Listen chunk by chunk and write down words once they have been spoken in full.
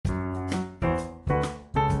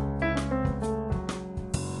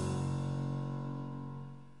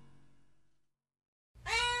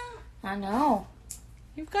I know.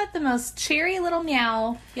 You've got the most cheery little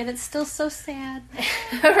meow, yet it's still so sad.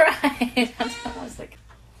 Right. That's what I was like.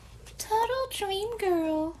 Total dream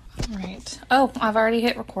girl. Right. Oh, I've already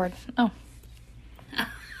hit record. Oh.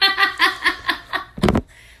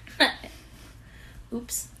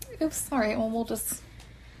 Oops. All right. Well, we'll just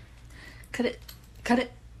cut it.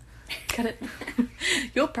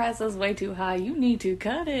 Your price is way too high. You need to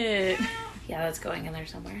cut it. Yeah, that's going in there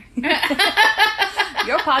somewhere.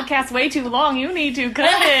 Your podcast's way too long. You need to cut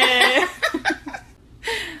it.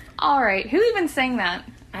 All right. Who even sang that?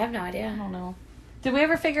 I have no idea. I don't know. Did we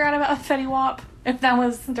ever figure out about Fetty Wap? If that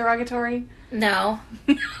was derogatory? No.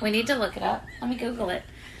 We need to look it up. Let me Google it.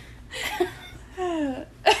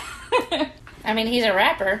 I mean, he's a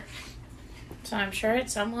rapper, so I'm sure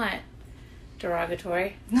it's somewhat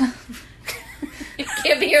derogatory. You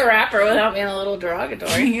can't be a rapper without being a little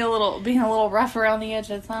derogatory. being a little rough around the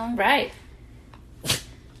edges, huh? Right.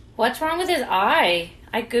 What's wrong with his eye?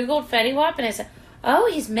 I Googled Fetty Wap and it said,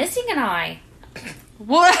 oh, he's missing an eye.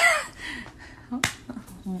 What? I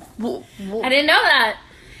didn't know that.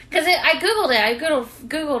 Because I Googled it. I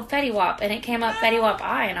Googled Fetty Wap and it came up Fetty Wap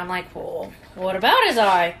eye. And I'm like, well, what about his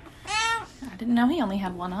eye? I didn't know he only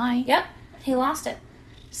had one eye. Yep. He lost it.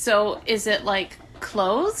 So is it like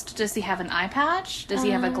closed? Does he have an eye patch? Does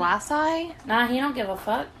he have a glass eye? Nah, he don't give a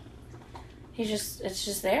fuck. It's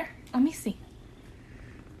just there. Let me see.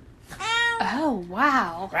 Oh,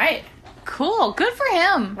 wow. Right. Cool. Good for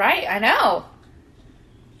him. Right, I know.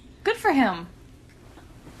 Good for him.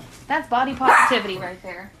 That's body positivity right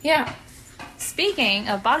there. Yeah. Speaking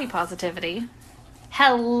of body positivity,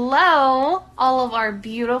 hello, all of our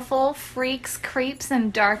beautiful freaks, creeps,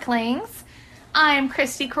 and darklings. I'm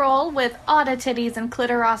Christy Kroll with Otta Titties and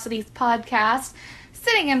Clitorosities podcast,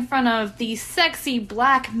 sitting in front of the sexy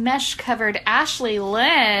black mesh-covered Ashley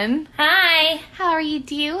Lynn. Hi. How are you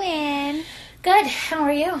doing? Good. How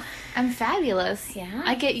are you? I'm fabulous. Yeah.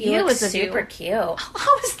 I get You you look as a super viewer. cute.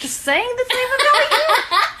 I was just saying the same about you.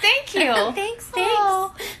 Thank you. Thanks.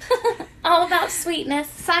 Oh. All about sweetness.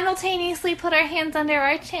 Simultaneously put our hands under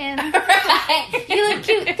our chin. Right. You look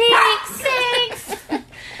cute. Thanks. Thanks.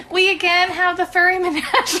 We again have the furry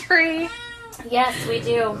menagerie. Yes, we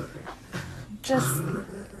do. Just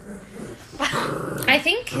I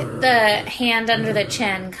think the hand under the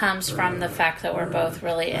chin comes from the fact that we're both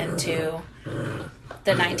really into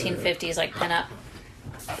the 1950s, like pinup.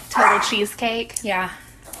 total cheesecake. Yeah.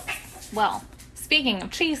 Well, speaking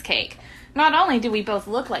of cheesecake, not only do we both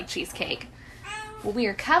look like cheesecake, what we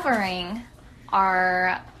are covering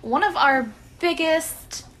are one of our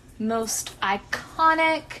biggest, most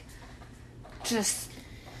iconic, just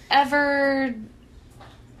ever...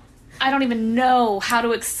 I don't even know how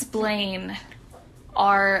to explain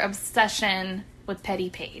our obsession with Petty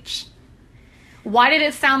Page. Why did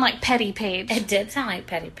it sound like Petty Page? It did sound like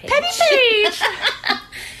Petty Page. Petty Page!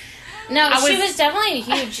 No, she was definitely a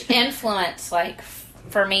huge influence, like,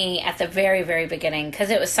 for me at the very, very beginning. Because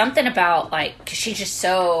it was something about, like, cause she's just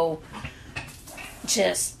so,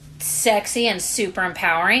 just sexy and super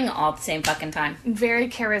empowering all at the same fucking time. Very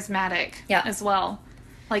charismatic as well.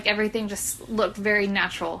 Like, everything just looked very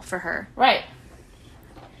natural for her. Right.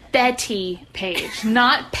 Betty Page,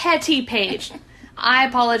 not Petty Page. I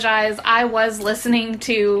apologize. I was listening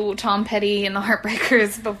to Tom Petty and the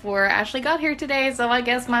Heartbreakers before Ashley got here today, so I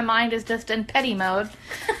guess my mind is just in Petty mode.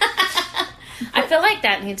 I feel like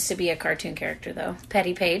that needs to be a cartoon character, though.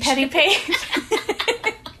 Petty Page. Petty Page.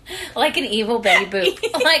 Like an evil Betty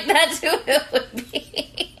Boop. Like, that's who it would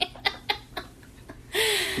be.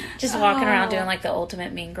 Just walking around doing, like, the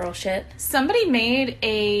ultimate mean girl shit. Somebody made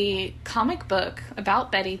a comic book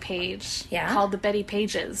about Betty Page called The Betty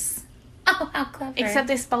Pages. Oh, how clever. Except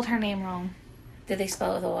they spelled her name wrong. Did they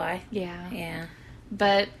spell it with a Y? Yeah. Yeah.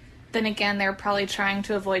 But then again, they're probably trying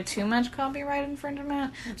to avoid too much copyright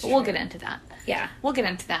infringement. But we'll get into that. Yeah. We'll get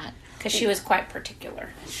into that. Because she was quite particular.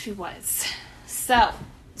 She was. So,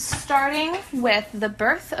 starting with the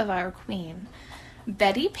birth of our queen,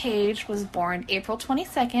 Betty Page was born April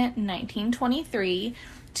 22nd, 1923,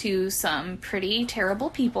 to some pretty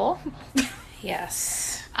terrible people.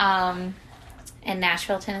 Yes. In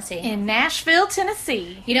Nashville, Tennessee. In Nashville,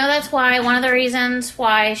 Tennessee. You know, that's why, one of the reasons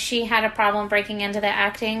why she had a problem breaking into the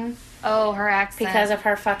acting. Oh, her accent. Because of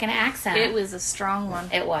her fucking accent. It was a strong one.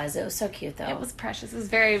 It was. It was so cute, though. It was precious. It was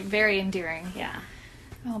very, very endearing. Yeah.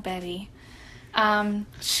 Oh, Betty.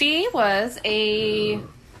 She was a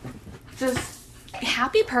just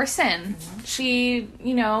happy person. Mm-hmm. She,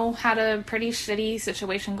 had a pretty shitty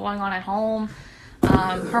situation going on at home.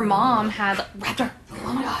 Her mom had... Raptor!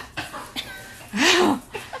 Oh, my God.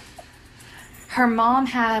 Her mom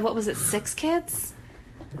had, 6 kids?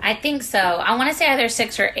 I think so. I want to say either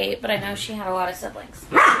 6 or 8, but I know she had a lot of siblings.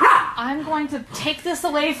 I'm going to take this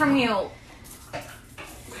away from you.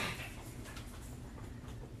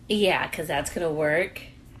 Yeah, because that's going to work.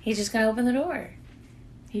 He's just going to open the door.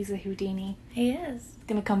 He's a Houdini. He is.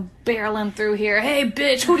 Gonna come barreling through here. Hey,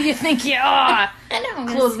 bitch, who do you think you are? I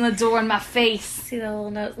know. Closing the door in my face. See the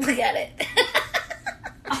little nose? Look at it.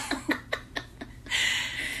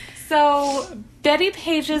 So, Betty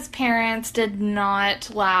Page's parents did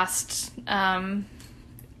not last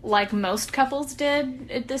like most couples did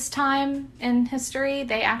at this time in history.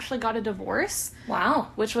 They actually got a divorce. Wow.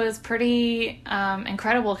 Which was pretty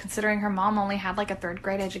incredible considering her mom only had like a 3rd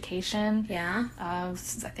grade education. Yeah. I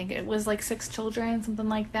think it was like 6 children, something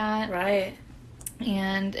like that. Right.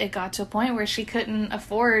 And it got to a point where she couldn't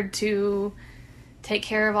afford to take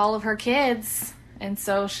care of all of her kids. And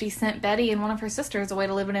so she sent Betty and one of her sisters away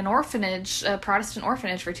to live in an orphanage, a Protestant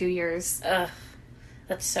orphanage, for 2 years. Ugh.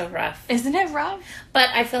 That's so rough. Isn't it rough? But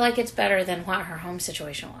I feel like it's better than what her home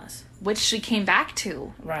situation was. Which she came back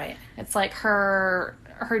to. Right. It's like her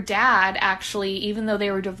dad, actually, even though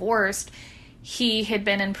they were divorced, he had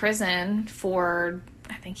been in prison for,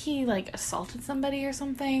 I think he, like, assaulted somebody or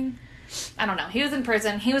something. I don't know. He was in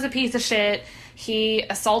prison. He was a piece of shit. He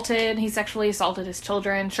sexually assaulted his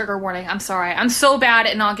children. Trigger warning. I'm sorry. I'm so bad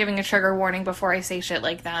at not giving a trigger warning before I say shit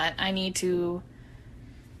like that. I need to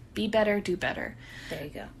be better, do better. There you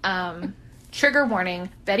go. Trigger warning.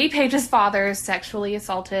 Betty Page's father sexually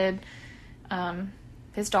assaulted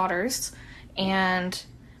his daughters, and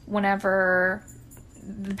whenever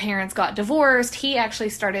the parents got divorced, he actually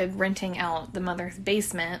started renting out the mother's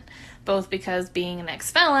basement, both because being an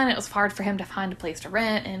ex-felon, it was hard for him to find a place to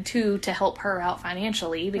rent, and 2, to help her out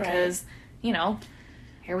financially, because, you know,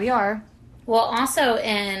 here we are. Well, also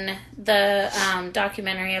in the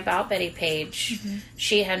documentary about Betty Page,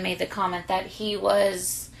 she had made the comment that he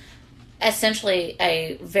was essentially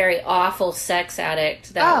a very awful sex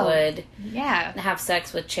addict that would have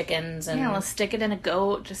sex with chickens and let's stick it in a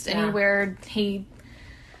goat, just anywhere he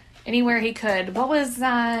could. What was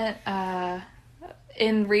that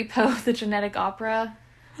in Repo, the Genetic Opera?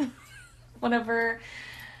 Whatever.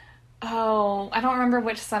 Oh, I don't remember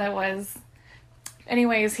which set it was.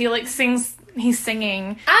 Anyways, he's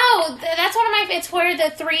singing. Oh, that's one of my, it's where the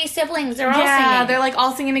 3 siblings are all singing. Yeah, they're like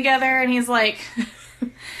all singing together, and he's like,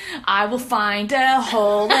 I will find a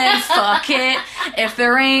hole and fuck it. If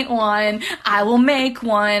there ain't one, I will make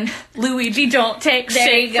one. Luigi, don't take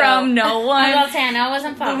shit from no one. I was saying, I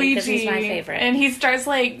wasn't Bobby because he's my favorite. And he starts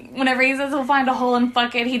like, whenever he says he'll find a hole and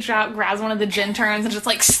fuck it, he grabs one of the gin turns and just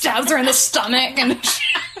like stabs her in the stomach. And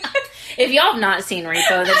if y'all have not seen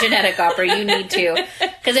Repo, the Genetic Opera, you need to.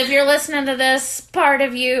 Because if you're listening to this, part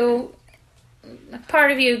of you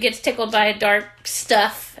gets tickled by dark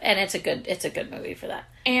stuff, and it's a good movie for that.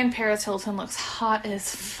 And Paris Hilton looks hot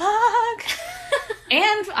as fuck.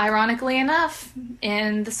 And ironically enough,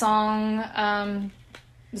 in the song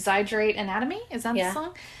Zydrate Anatomy, is that the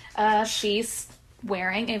song? She's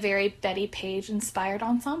wearing a very Betty Page inspired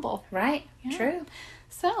ensemble. Right. Yeah. True.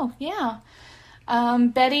 So, yeah.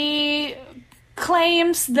 Betty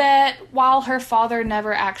claims that while her father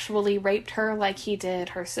never actually raped her like he did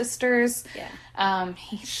her sisters,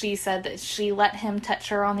 she said that she let him touch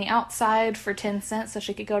her on the outside for 10 cents so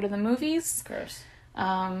she could go to the movies. Gross.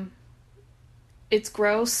 It's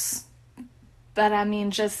gross, but I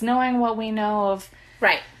mean, just knowing what we know of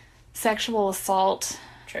sexual assault,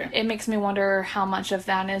 it makes me wonder how much of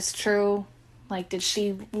that is true. Like, did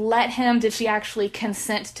she actually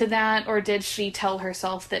consent to that, or did she tell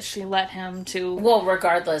herself that she let him to... Well,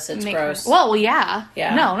 regardless, it's gross. Well, yeah.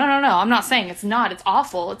 No. I'm not saying it's not. It's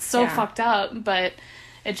awful. It's so fucked up, but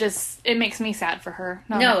it makes me sad for her.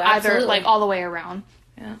 Absolutely. Either, like, all the way around.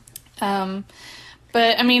 Yeah.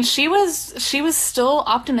 But, I mean, she was still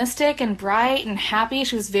optimistic and bright and happy.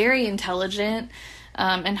 She was very intelligent.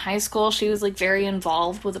 In high school, she was, like, very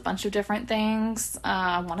involved with a bunch of different things.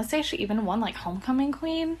 I want to say she even won, like, Homecoming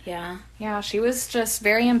Queen. Yeah. Yeah, she was just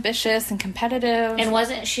very ambitious and competitive.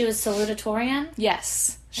 And she was salutatorian?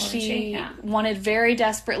 Yes. She wanted very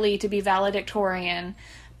desperately to be valedictorian,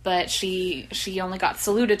 but she only got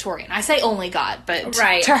salutatorian. I say only got, but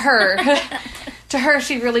to her,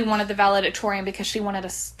 she really wanted the valedictorian because she wanted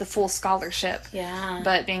the full scholarship. Yeah.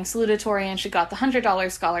 But being salutatorian, she got the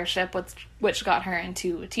 $100 scholarship, which got her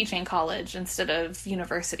into a teaching college instead of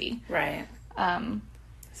university. Right.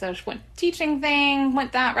 So she went teaching thing,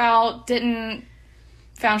 went that route,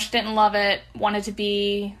 found she didn't love it, wanted to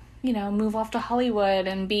be, move off to Hollywood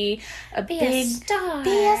and be a star.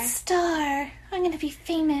 Be a star. I'm going to be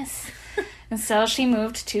famous. And so she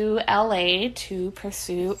moved to LA to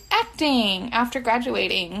pursue acting after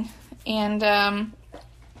graduating. And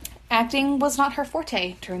acting was not her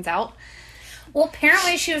forte, turns out. Well,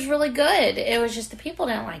 apparently she was really good. It was just the people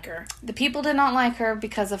didn't like her. The people did not like her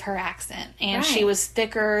because of her accent. And she was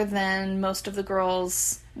thicker than most of the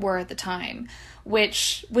girls were at the time.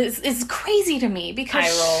 Which is crazy to me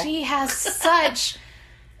because she has such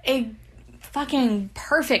a fucking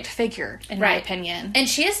perfect figure, in my opinion. And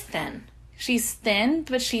she is thin. She's thin,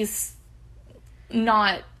 but she's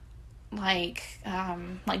not like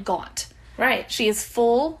gaunt. Right. She is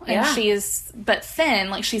full, and she is, but thin,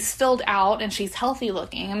 like she's filled out, and she's healthy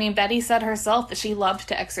looking. I mean, Betty said herself that she loved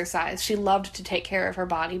to exercise. She loved to take care of her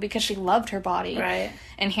body because she loved her body. Right.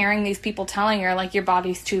 And hearing these people telling her, like, your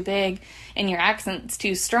body's too big and your accent's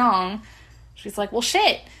too strong, she's like, well,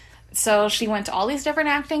 shit. So she went to all these different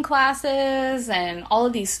acting classes and all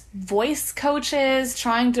of these voice coaches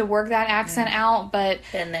trying to work that accent out, but...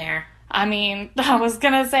 Been there. I mean, I was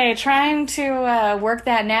gonna say, trying to work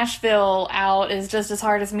that Nashville out is just as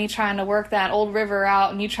hard as me trying to work that Old River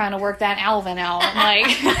out and you trying to work that Alvin out. Like,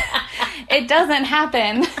 it doesn't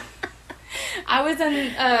happen. I was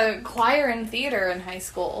in choir and theater in high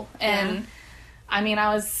school, and I mean,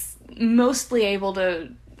 I was mostly able to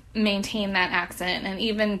maintain that accent, and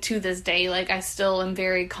even to this day, like, I still am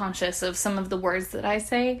very conscious of some of the words that I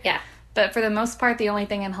say. Yeah. But for the most part, the only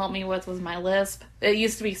thing it helped me with was my lisp. It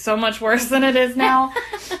used to be so much worse than it is now.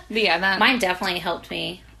 But yeah, mine definitely helped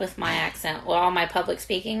me with my accent, well, all my public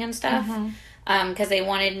speaking and stuff. Because they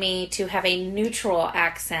wanted me to have a neutral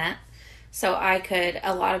accent, so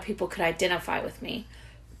a lot of people could identify with me.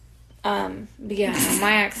 But yeah,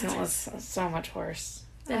 my accent was so much worse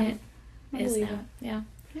than it is now. Yeah.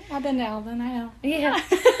 I've been to Alvin, I know. Yeah.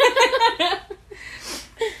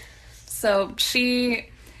 So she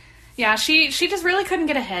just really couldn't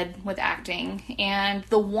get ahead with acting. And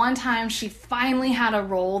the one time she finally had a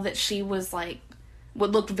role that she was like,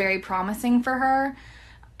 what looked very promising for her,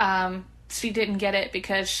 she didn't get it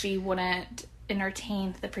because she wouldn't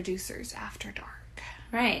entertain the producers after dark.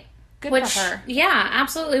 Right. Good for her. Yeah,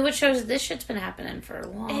 absolutely. Which shows this shit's been happening for a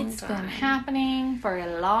long time. It's been happening for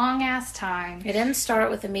a long ass time. It didn't start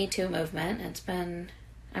with the Me Too movement. It's been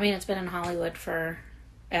in Hollywood for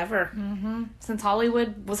ever. Mm-hmm. Since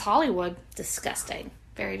Hollywood was Hollywood. Disgusting.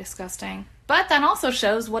 Very disgusting. But that also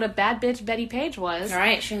shows what a bad bitch Betty Page was.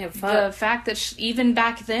 Right, she didn't give a fuck. The fact that even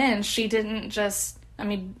back then, she didn't just, I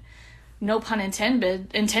mean, no pun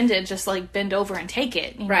intended, just like bend over and take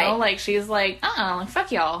it. You know? Like, she's like, like,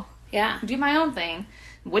 fuck y'all. Yeah. Do my own thing.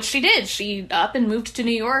 Which she did. She up and moved to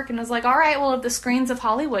New York and was like, all right, well, if the screens of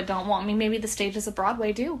Hollywood don't want me, maybe the stages of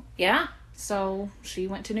Broadway do. Yeah. So she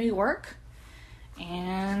went to New York.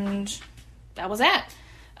 And that was that.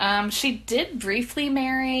 She did briefly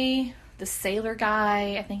marry the sailor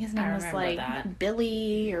guy. I think his name was like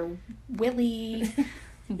Billy or Willie,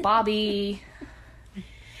 Bobby.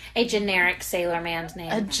 A generic sailor man's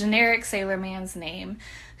name. A generic sailor man's name,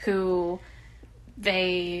 who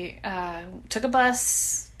they took a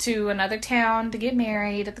bus to another town to get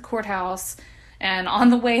married at the courthouse. And on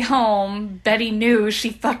the way home, Betty knew she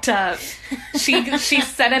fucked up. She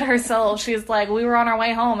said it herself. She was like, we were on our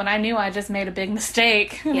way home, and I knew I just made a big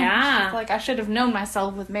mistake. Yeah. Like, I should have known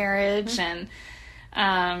myself with marriage. Mm-hmm.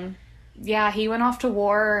 And, he went off to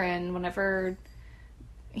war, and whenever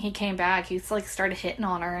he came back, he, like, started hitting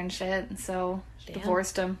on her and shit. And so she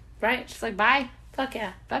divorced him. Right. She's like, bye. Fuck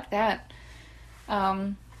yeah. Fuck that.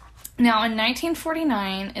 Now, in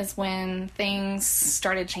 1949 is when things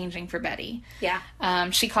started changing for Betty. Yeah.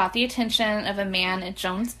 She caught the attention of a man at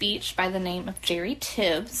Jones Beach by the name of Jerry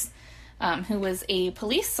Tibbs, who was a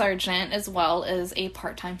police sergeant as well as a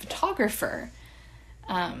part-time photographer.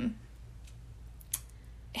 Him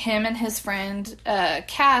and his friend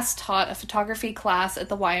Cass taught a photography class at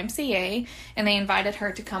the YMCA, and they invited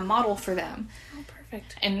her to come model for them.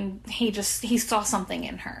 Perfect. And he saw something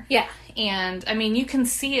in her. Yeah. And, I mean, you can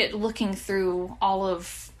see it looking through all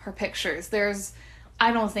of her pictures. There's,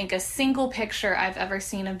 I don't think, a single picture I've ever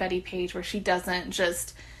seen of Betty Page where she doesn't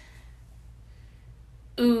just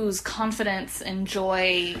ooze confidence and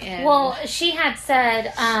joy. And well, she had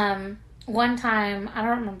said one time, I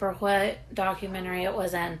don't remember what documentary it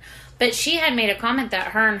was in, but she had made a comment that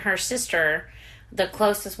her and her sister, the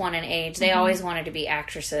closest one in age, they always wanted to be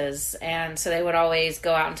actresses, and so they would always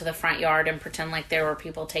go out into the front yard and pretend like there were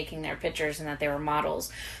people taking their pictures and that they were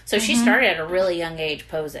models. So she started at a really young age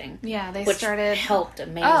posing. Yeah, which helped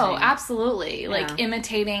amazing. Oh, absolutely. Like,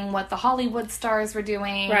 imitating what the Hollywood stars were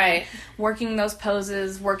doing. Right. Working those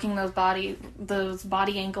poses, working those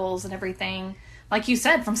body angles and everything. Like you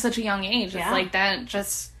said, from such a young age, it's like that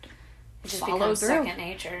just follow through. Second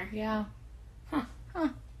nature. Yeah.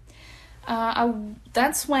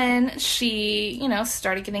 That's when she,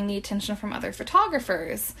 started getting the attention from other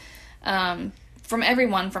photographers. From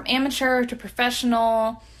everyone, from amateur to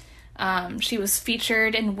professional. She was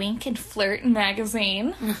featured in Wink and Flirt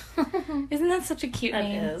magazine. Isn't that such a cute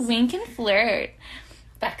name? Is. Wink and Flirt.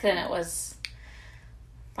 Back then it was,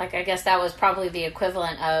 like, I guess that was probably the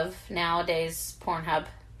equivalent of nowadays Pornhub.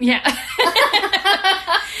 Yeah.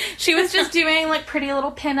 She was just doing, like, pretty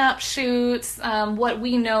little pin-up shoots, what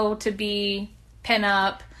we know to be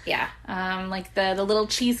pin-up. Yeah. Like the little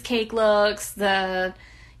cheesecake looks, the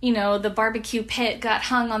barbecue pit got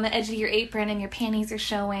hung on the edge of your apron and your panties are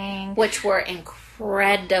showing. Which were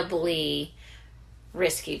incredibly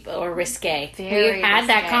risky or risque. Very we had risque.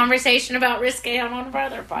 that conversation about risque on one of our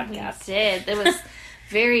other podcasts. We did. It was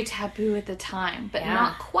very taboo at the time, but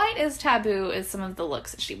not quite as taboo as some of the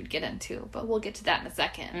looks that she would get into. But we'll get to that in a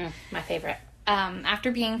second. My favorite.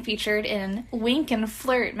 After being featured in Wink and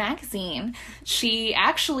Flirt magazine, she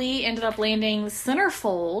actually ended up landing the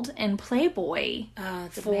centerfold in Playboy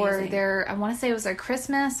for amazing. their, I want to say it was their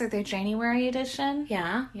Christmas or their January edition.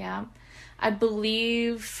 Yeah. Yeah. I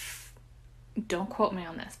believe, don't quote me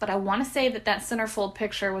on this, but I want to say that centerfold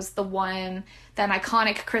picture was the one, that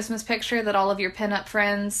iconic Christmas picture that all of your pinup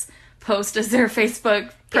friends post as their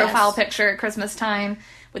Facebook profile picture at Christmas time,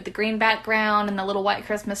 with the green background and the little white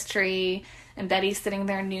Christmas tree. And Betty's sitting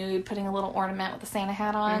there nude, putting a little ornament with a Santa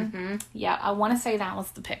hat on. Mm-hmm. Yeah, I want to say that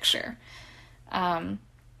was the picture. But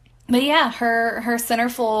yeah, her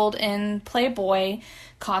centerfold in Playboy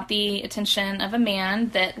caught the attention of a man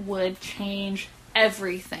that would change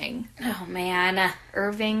everything. Oh, man.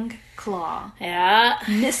 Irving Klaw. Yeah.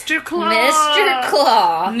 Mr. Klaw. Mr.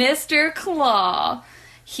 Klaw. Mr. Klaw.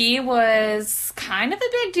 He was kind of a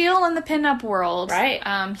big deal in the pinup world.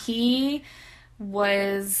 Right. He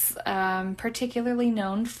was particularly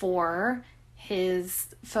known for his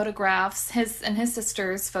photographs, his and his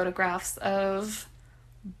sister's photographs of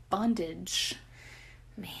bondage.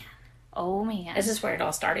 Man. Oh, man. This is where it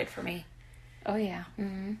all started for me. Oh, yeah.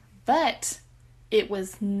 Mm-hmm. But it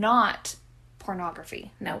was not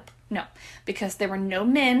pornography. Nope. No, because there were no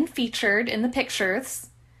men featured in the pictures,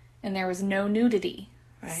 and there was no nudity.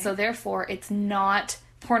 Right. So therefore, it's not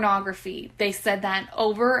pornography. They said that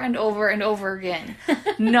over and over and over again.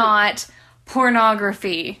 Not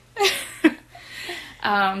pornography.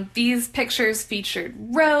 These pictures featured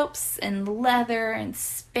ropes and leather and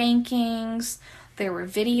spankings. There were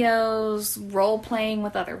videos, role-playing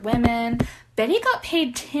with other women. Betty got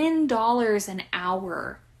paid $10 an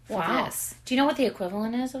hour for this. Do you know what the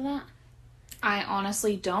equivalent is of that? I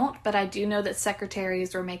honestly don't, but I do know that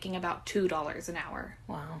secretaries were making about $2 an hour.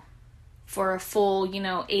 Wow. For a full,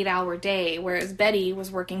 8-hour day, whereas Betty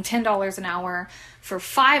was working $10 an hour for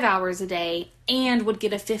 5 hours a day and would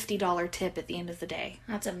get a $50 tip at the end of the day.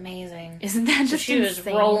 That's amazing. Isn't that just She was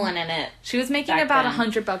insane? rolling in it. She was making about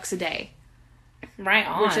 $100 a day. Right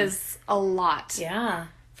on. Which is a lot. Yeah.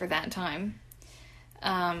 For that time.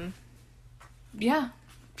 Yeah.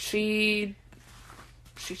 She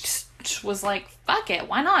just was like, fuck it,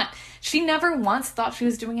 why not? She never once thought she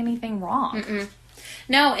was doing anything wrong. Mm-mm.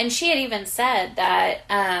 No, and she had even said that,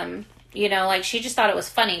 she just thought it was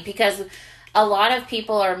funny because a lot of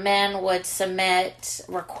people or men would submit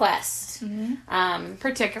requests. Mm-hmm.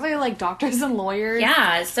 Particularly like doctors and lawyers.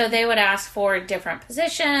 Yeah, so they would ask for different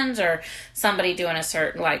positions or somebody doing a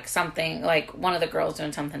certain, something, like one of the girls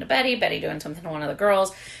doing something to Betty, Betty doing something to one of the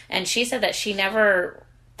girls. And she said that she never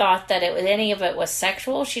thought that any of it was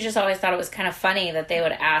sexual. She just always thought it was kind of funny that they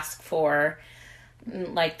would ask for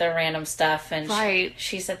the random stuff, and right.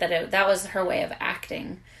 she said that that was her way of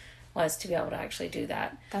acting, was to be able to actually do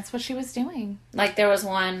that. That's what she was doing. There's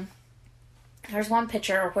one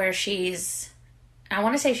picture where I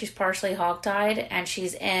want to say she's partially hogtied, and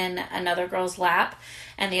she's in another girl's lap,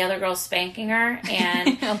 and the other girl's spanking her,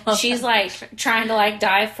 and she's trying to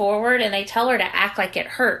dive forward, and they tell her to act like it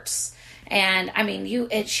hurts. And I mean,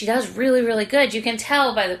 she does really, really good. You can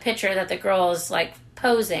tell by the picture that the girl is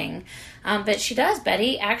posing. But she does,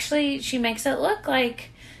 Betty. Actually, she makes it look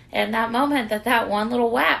like in that moment that one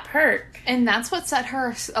little whap hurt. And that's what set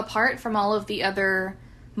her apart from all of the other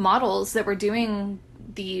models that were doing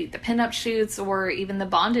the pinup shoots or even the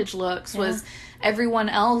bondage looks. Was everyone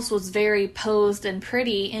else was very posed and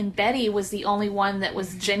pretty, and Betty was the only one that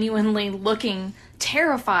was genuinely looking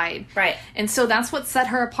terrified. Right. And so that's what set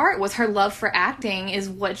her apart, was her love for acting is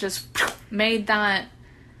what just made that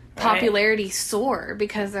popularity soar,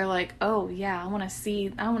 because they're like, oh yeah, I want to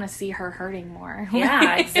see her hurting more.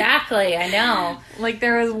 Yeah, exactly. I know.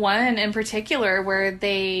 There was one in particular where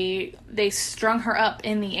they strung her up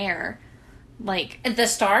in the air like At the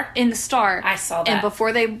star? in the star. I saw that. And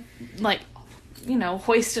before they, like, you know,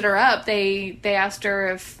 hoisted her up, they asked her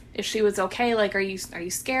if she was okay. Like, are you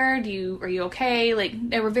scared? Are you okay? Like,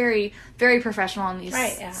 they were very, very professional on these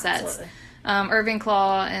sets. Absolutely. Irving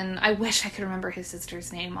Klaw, and I wish I could remember his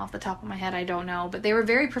sister's name off the top of my head. I don't know, but they were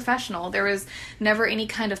very professional. There was never any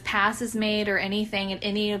kind of passes made or anything at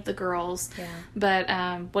any of the girls.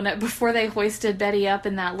 Yeah. But before they hoisted Betty up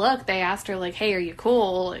in that look, they asked her, like, "Hey, are you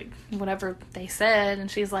cool?" Like, whatever they said, and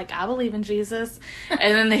she's like, "I believe in Jesus," and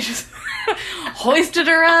then they just hoisted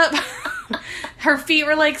her up. Her feet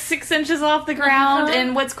were like 6 inches off the ground,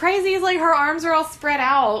 and what's crazy is like her arms are all spread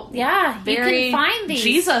out. Yeah, very you can find these.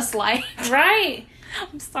 Jesus-like. Right.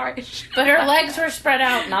 I'm sorry. But her legs were spread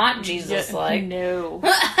out, not Jesus-like. No.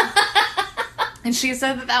 And she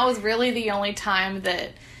said that was really the only time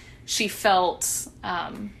that she felt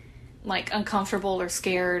like uncomfortable or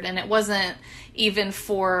scared, and it wasn't even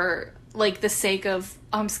for like the sake of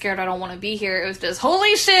I'm scared, I don't want to be here. It was just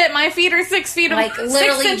holy shit, my feet are 6 feet, like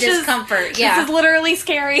literally 6 inches. Discomfort. Yeah, this is literally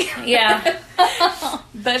scary. Yeah.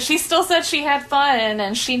 But she still said she had fun,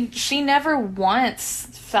 and she never once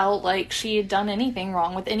felt like she had done anything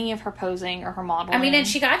wrong with any of her posing or her modeling. I mean, and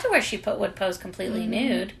she got to where she would pose completely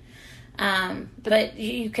nude. But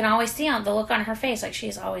you can always see on the look on her face, like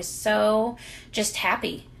she's always so just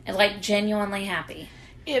happy, like genuinely happy.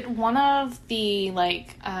 At one of the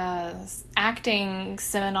like acting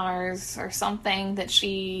seminars or something that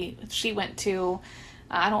she went to,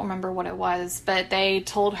 I don't remember what it was, but they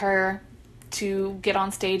told her to get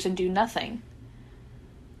on stage and do nothing.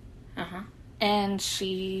 And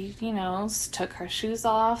she, you know, took her shoes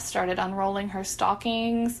off, started unrolling her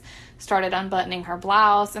stockings, started unbuttoning her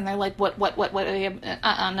blouse, and they're like, what are you,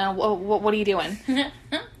 no, what are you doing?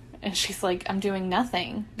 And she's like, I'm doing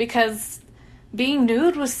nothing. Because being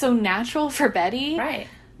nude was so natural for Betty. Right.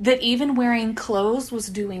 That even wearing clothes was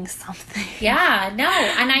doing something. Yeah, no,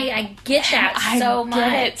 and I get that so much. I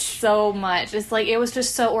get it so much. It's like, it was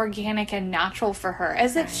just so organic and natural for her,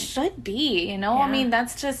 as it should be, you know? Yeah. I mean,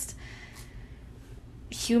 that's just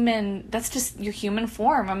human, that's just your human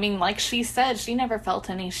form. I mean, like she said, she never felt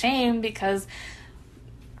any shame because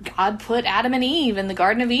God put Adam and Eve in the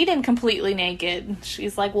Garden of Eden completely naked.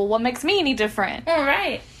 She's like, well, what makes me any different? All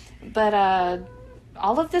right. But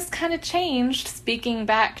all of this kind of changed, speaking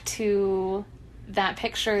back to that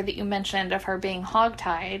picture that you mentioned of her being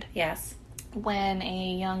hogtied. Yes. When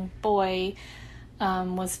a young boy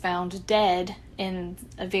was found dead in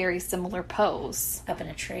a very similar pose. Up in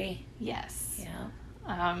a tree. Yes. Yeah.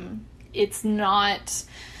 It's not...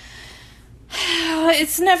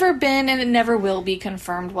 It's never been, and it never will be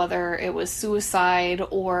confirmed whether it was suicide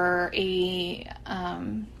or a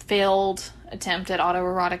failed attempt at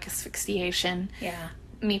autoerotic asphyxiation. Yeah.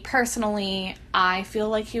 Me personally, I feel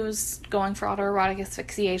like he was going for autoerotic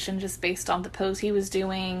asphyxiation just based on the pose he was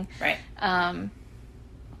doing. Right.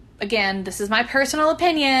 Again, this is my personal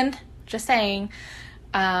opinion. Just saying.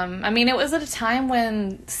 I mean, it was at a time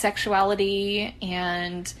when sexuality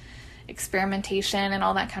and experimentation and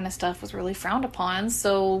all that kind of stuff was really frowned upon.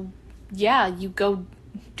 So, yeah, you go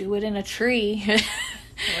do it in a tree.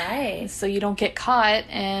 Right. So you don't get caught,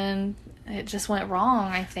 and it just went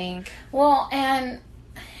wrong, I think. Well, and,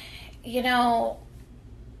 you know,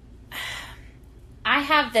 I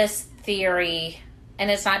have this theory,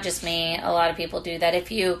 and it's not just me, a lot of people do that.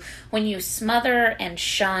 When you smother and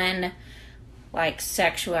shun, like,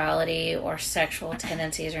 sexuality or sexual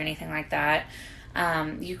tendencies or anything like that,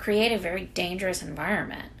 you create a very dangerous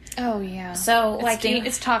environment. Oh, yeah. So,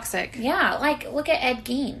 it's toxic. Yeah, like, look at Ed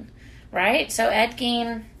Gein, right? So, Ed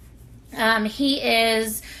Gein, he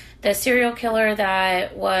is the serial killer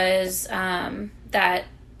that was, that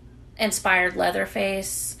inspired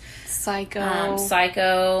Leatherface. Psycho.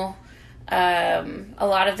 Psycho. A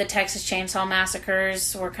lot of the Texas Chainsaw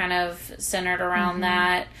Massacres were kind of centered around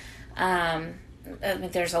that. I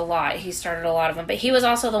mean, there's a lot. He started a lot of them. But he was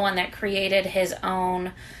also the one that created his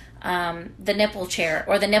own, the nipple chair,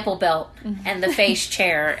 or the nipple belt, and the face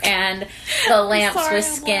chair, and the lamps with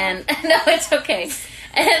skin. No, it's okay.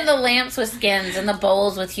 And the lamps with skins, and the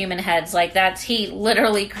bowls with human heads. Like, he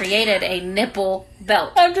literally created a nipple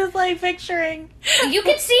belt. I'm just, like, picturing. You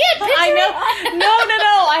can see it. I know.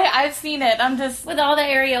 No. I've seen it. I'm just... With all the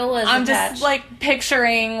areolas I'm attached. Just, like,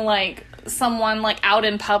 picturing, like, someone, like, out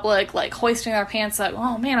in public, like, hoisting their pants up.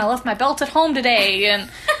 Oh, man, I left my belt at home today.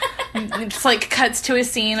 And it just, like, cuts to a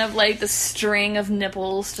scene of, like, the string of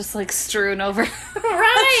nipples just, like, strewn over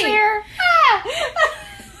right. the chair.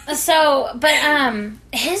 So, but,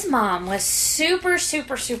 his mom was super,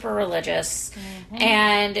 super, super religious.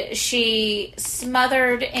 And she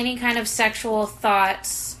smothered any kind of sexual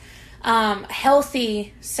thoughts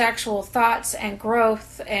healthy sexual thoughts and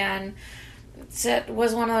growth, and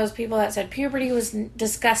was one of those people that said puberty was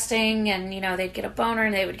disgusting, and, they'd get a boner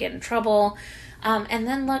and they would get in trouble. And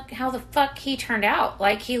then look how the fuck he turned out.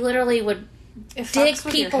 Like, he literally would dig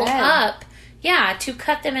people up, to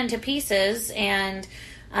cut them into pieces, and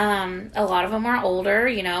a lot of them are older,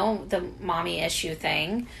 the mommy issue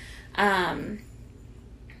thing.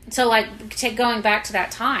 So, like, going back to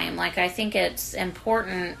that time, like, I think it's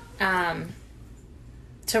important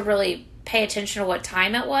to really pay attention to what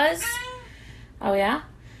time it was. Oh, yeah?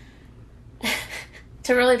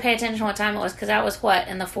 To really pay attention to what time it was, because that was,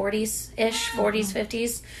 in the 40s-ish,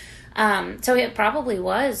 40s, 50s? So it probably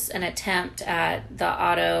was an attempt at the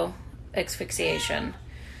auto asphyxiation.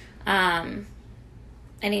 And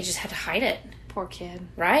he just had to hide it. Poor kid.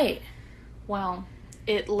 Right. Well,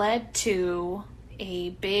 it led to a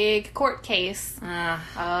big court case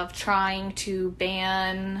of trying to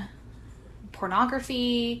ban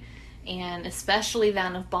pornography, and especially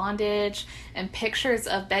that of bondage, and pictures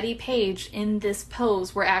of Betty Page in this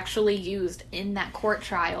pose were actually used in that court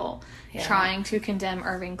trial, trying to condemn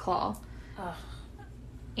Irving Klaw. Ugh.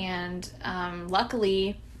 And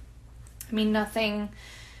luckily, nothing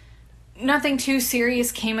too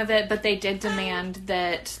serious came of it, but they did demand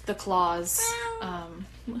that the claws...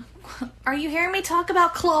 Are you hearing me talk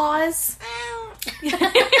about claws?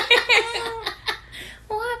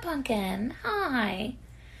 What, Pumpkin? Hi.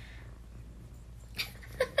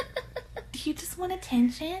 Do you just want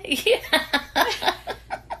attention? Yeah.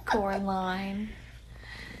 Coraline.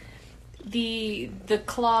 The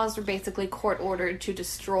claws were basically court ordered to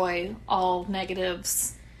destroy all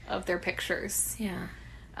negatives of their pictures. Yeah.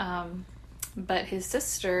 But his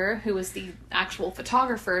sister, who was the actual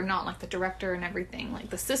photographer, not like the director and everything, like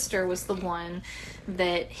the sister was the one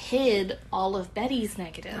that hid all of Betty's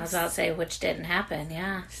negatives. I was about to say, which didn't happen,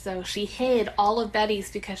 yeah. So she hid all of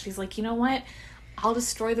Betty's because she's like, you know what? I'll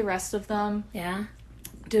destroy the rest of them. Yeah.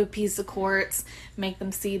 To appease the courts, make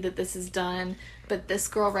them see that this is done. But this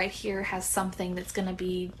girl right here has something that's going to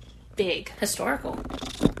be big. Historical.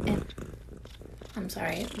 And I'm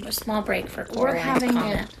sorry. A small break for Coraline. We're having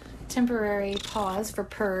a temporary pause for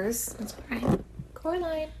purrs. That's all right.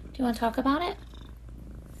 Coraline. Do you want to talk about it?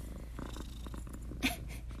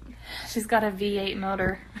 She's got a V8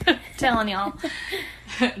 motor. Telling y'all.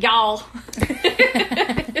 Y'all.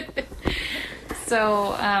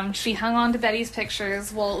 So, she hung on to Betty's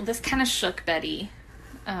pictures. Well, this kind of shook Betty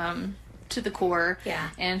to the core.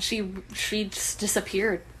 Yeah. And she just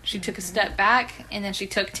disappeared. She took a step back, and then she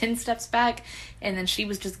took 10 steps back, and then she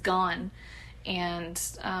was just gone. And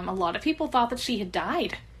a lot of people thought that she had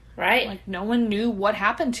died. Right. Like, no one knew what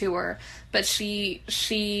happened to her. But she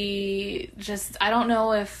just, I don't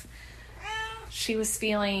know if she was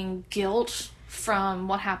feeling guilt from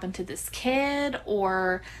what happened to this kid,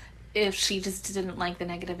 or if she just didn't like the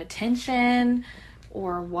negative attention,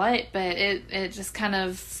 or what, but it just kind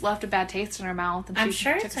of left a bad taste in her mouth. And I'm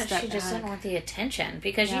sure it's that she just didn't want the attention,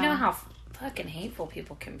 because you know how fucking hateful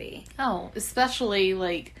people can be. Oh, especially,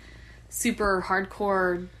 like, super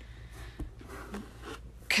hardcore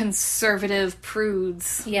conservative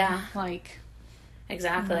prudes. Yeah. Like.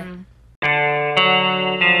 Exactly. Mm-hmm.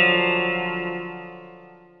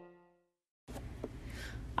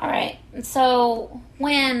 All right. So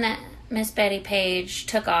when Miss Betty Page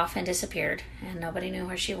took off and disappeared, and nobody knew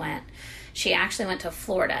where she went, she actually went to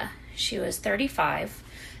Florida. She was 35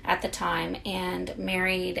 at the time and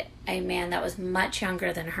married a man that was much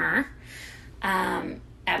younger than her.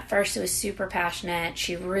 At first, it was super passionate.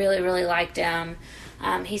 She really, really liked him.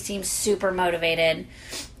 He seemed super motivated.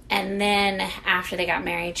 And then after they got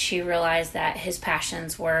married, she realized that his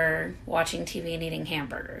passions were watching TV and eating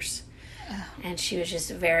hamburgers. And she was just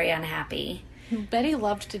very unhappy. Betty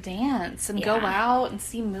loved to dance and go out and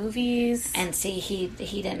see movies. And see, he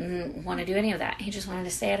didn't want to do any of that. He just wanted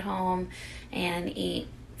to stay at home and eat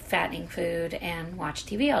fattening food and watch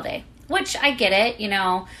TV all day. Which, I get it,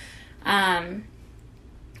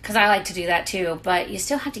 because I like to do that too. But you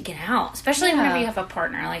still have to get out, especially whenever you have a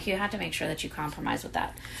partner. Like, you have to make sure that you compromise with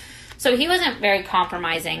that. So he wasn't very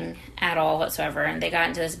compromising at all whatsoever. And they got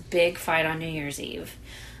into this big fight on New Year's Eve.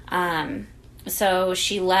 So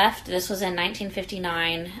she left. This was in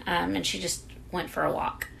 1959, and she just went for a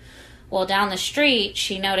walk. Well, down the street,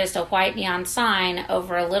 she noticed a white neon sign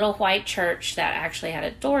over a little white church that actually had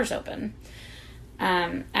its doors open.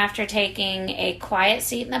 After taking a quiet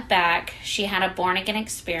seat in the back, she had a born-again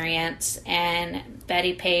experience, and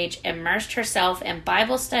Betty Page immersed herself in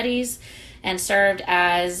Bible studies and served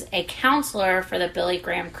as a counselor for the Billy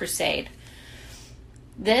Graham Crusade.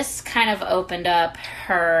 This kind of opened up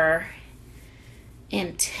her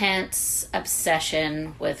intense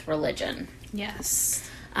obsession with religion. Yes.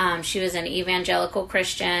 She was an evangelical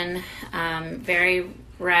Christian, very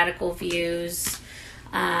radical views.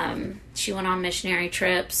 She went on missionary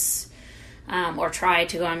trips, or tried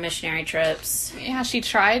to go on missionary trips. Yeah, she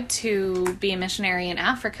tried to be a missionary in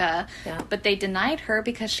Africa, but they denied her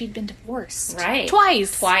because she'd been divorced. Right.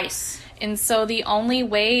 Twice. And so they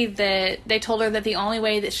told her that the only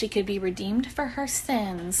way that she could be redeemed for her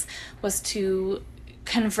sins was to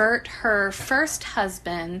convert her first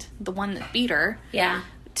husband, the one that beat her,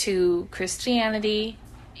 to Christianity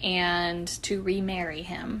and to remarry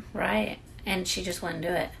him. Right. And she just wouldn't do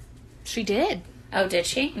it. She did. Oh, did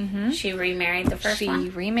she? Mm-hmm. She remarried the first one? She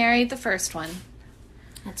remarried the first one.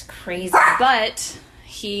 That's crazy. But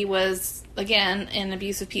he was, again, an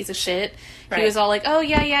abusive piece of shit. Right. He was all like, oh,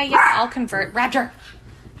 yeah, I'll convert. Raptor!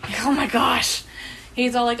 Oh my gosh.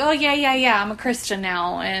 He's all like, oh, yeah, I'm a Christian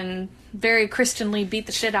now. And very Christianly beat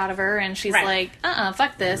the shit out of her. And she's like,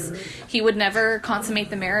 fuck this. He would never consummate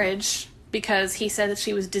the marriage because he said that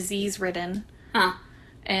she was disease-ridden.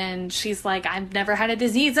 And she's like, I've never had a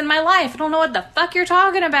disease in my life. I don't know what the fuck you're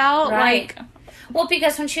talking about. Right. Well,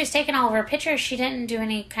 because when she was taking all of her pictures, she didn't do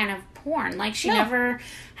any kind of porn. Like, she never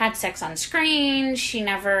had sex on screen. She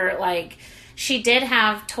never, she did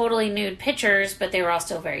have totally nude pictures, but they were all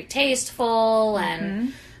still very tasteful.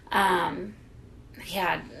 And,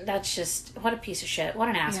 that's just, what a piece of shit. What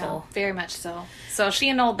an asshole. Yeah, very much so. So she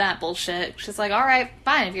annulled that bullshit. She's like, all right,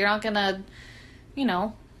 fine. If you're not gonna,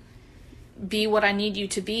 be what I need you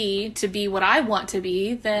to be what I want to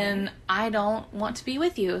be, then I don't want to be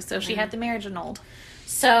with you. So she had the marriage annulled.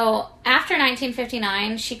 So after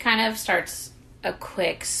 1959, she kind of starts a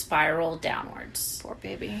quick spiral downwards. Poor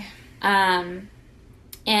baby. In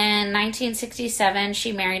 1967,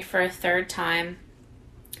 she married for a third time.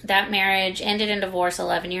 That marriage ended in divorce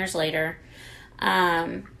 11 years later.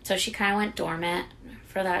 So she kind of went dormant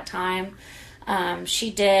for that time.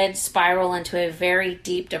 She did spiral into a very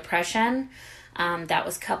deep depression that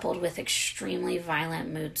was coupled with extremely violent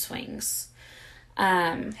mood swings.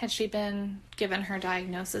 Had she been given her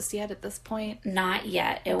diagnosis yet at this point? Not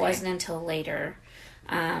yet. It wasn't until later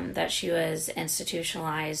that she was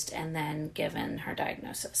institutionalized and then given her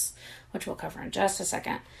diagnosis, which we'll cover in just a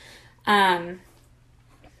second.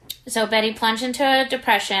 So Betty plunged into a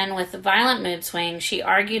depression with violent mood swings. She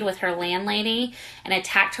argued with her landlady and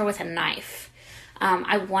attacked her with a knife.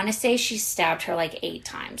 I want to say she stabbed her 8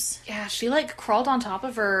 times. Yeah, she crawled on top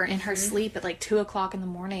of her in her sleep at 2 o'clock in the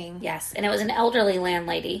morning. Yes, and it was an elderly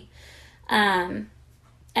landlady. And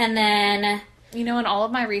then... in all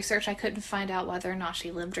of my research, I couldn't find out whether or not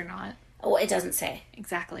she lived or not. Oh, it doesn't say.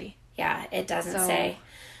 Exactly. Yeah, it doesn't say.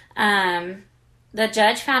 The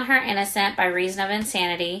judge found her innocent by reason of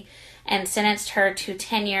insanity and sentenced her to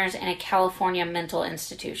 10 years in a California mental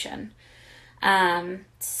institution.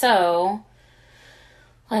 So...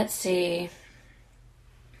 let's see.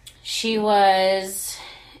 She was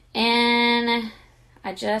in...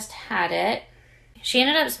 I just had it. She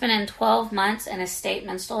ended up spending 12 months in a state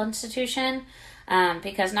mental institution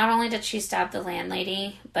because not only did she stab the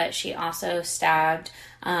landlady, but she also stabbed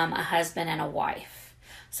a husband and a wife.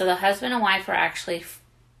 So the husband and wife were actually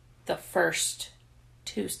the first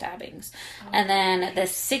 2 stabbings. Oh. And then the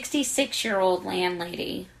 66-year-old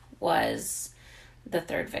landlady was the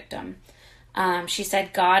 3rd victim. She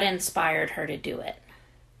said God inspired her to do it.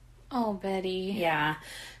 Oh, Betty. Yeah.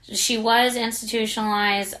 She was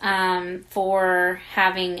institutionalized for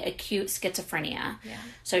having acute schizophrenia. Yeah.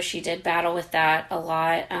 So she did battle with that a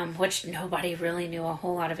lot, which nobody really knew a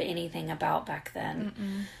whole lot of anything about back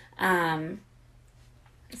then.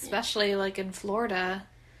 Especially in Florida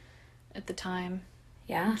at the time.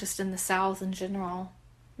 Yeah. Just in the South in general.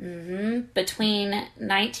 Between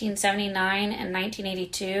 1979 and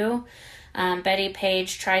 1982... Betty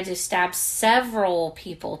Page tried to stab several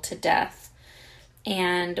people to death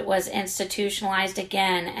and was institutionalized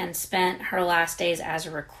again and spent her last days as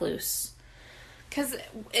a recluse. Because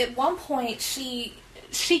at one point she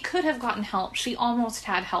could have gotten help. She almost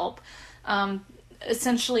had help.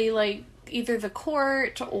 Essentially, either the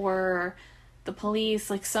court or the police,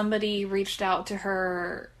 somebody reached out to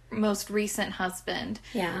her most recent husband.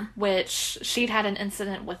 Yeah. Which she'd had an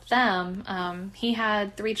incident with them. He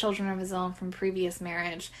had 3 children of his own from previous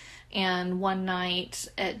marriage. And one night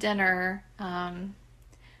at dinner,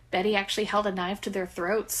 Betty actually held a knife to their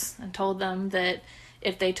throats and told them that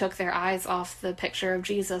if they took their eyes off the picture of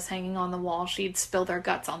Jesus hanging on the wall, she'd spill their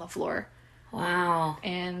guts on the floor. Wow.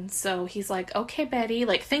 And so he's like, okay, Betty,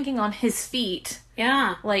 thinking on his feet.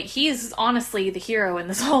 Yeah. He's honestly the hero in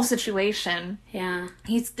this whole situation. Yeah.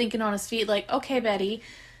 He's thinking on his feet, okay, Betty,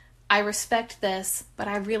 I respect this, but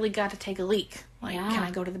I really got to take a leak. Like, can I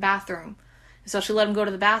go to the bathroom? So she let him go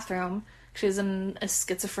to the bathroom. She was in a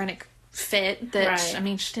schizophrenic fit that,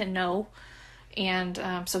 she didn't know. And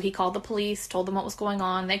so he called the police, told them what was going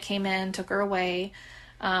on. They came in, took her away.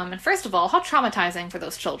 And first of all, how traumatizing for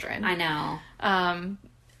those children. I know.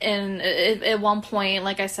 And at one point,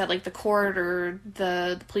 like I said, like the court or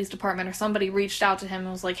the police department or somebody reached out to him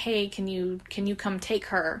and was like, hey, can you come take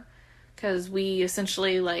her? Because we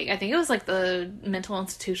essentially, like, I think it was like the mental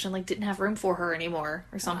institution, like, didn't have room for her anymore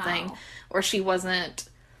or something. Wow. Or she wasn't,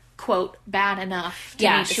 quote, bad enough to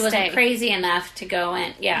need to she wasn't crazy enough to go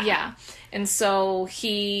in. Yeah. Yeah. And so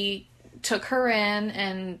he took her in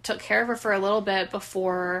and took care of her for a little bit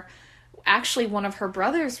before actually one of her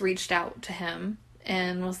brothers reached out to him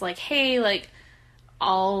and was like, hey, like,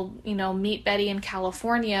 I'll, meet Betty in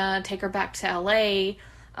California, take her back to LA.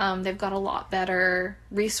 They've got a lot better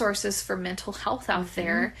resources for mental health out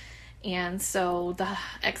there. And so the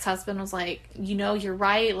ex-husband was like, you're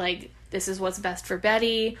right. Like, this is what's best for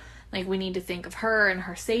Betty. Like, we need to think of her and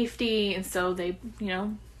her safety. And so they,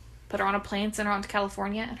 put her on a plane, sent her on to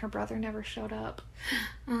California, and her brother never showed up.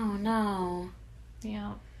 Oh, no.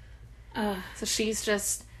 Yeah. So she's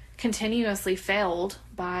just continuously failed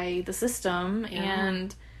by the system,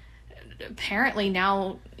 and apparently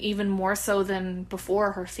now even more so than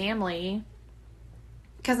before, her family.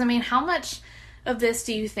 Because, how much of this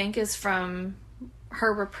do you think is from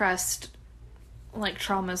her repressed, like,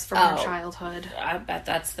 traumas from her childhood? I bet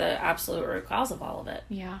that's the absolute root cause of all of it.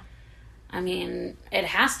 Yeah. It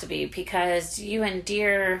has to be, because you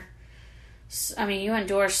endure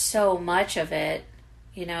so much of it,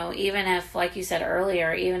 even if, like you said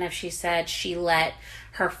earlier, even if she said she let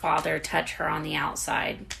her father touch her on the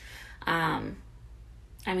outside.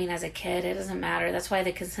 As a kid, it doesn't matter. That's why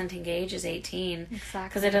the consenting age is 18. Exactly.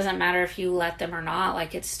 Because it doesn't matter if you let them or not.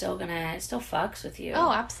 Like, it still fucks with you.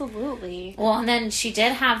 Oh, absolutely. Well, and then she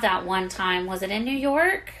did have that one time. Was it in New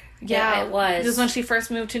York? Yeah, it was. This was when she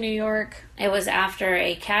first moved to New York. It was after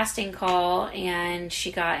a casting call, and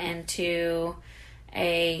she got into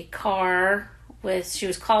a car she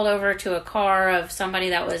was called over to a car of somebody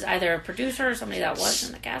that was either a producer or somebody that was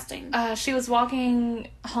in the casting. She was walking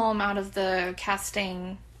home out of the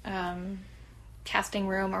casting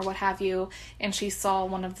room or what have you, and she saw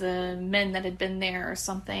one of the men that had been there or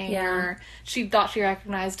something. Yeah. Or she thought she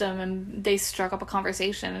recognized him, and they struck up a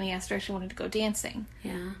conversation, and he asked her if she wanted to go dancing.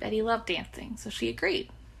 Yeah. Betty loved dancing, so she agreed.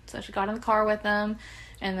 So she got in the car with them,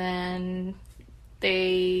 and then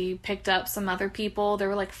they picked up some other people. There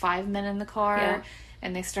were like 5 men in the car,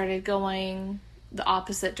 and they started going the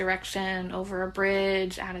opposite direction over a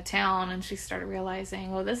bridge out of town, and she started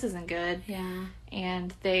realizing, oh, this isn't good. Yeah.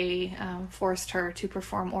 And they forced her to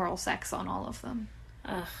perform oral sex on all of them.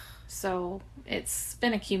 Ugh. So it's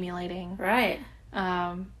been accumulating. Right.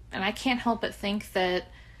 And I can't help but think that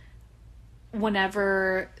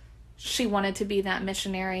whenever she wanted to be that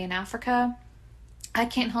missionary in Africa, I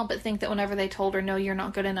can't help but think that whenever they told her, no, you're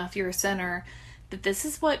not good enough, you're a sinner, that this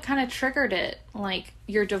is what kind of triggered it. Like,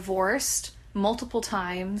 you're divorced multiple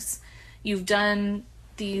times, you've done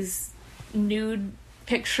these nude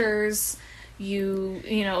pictures,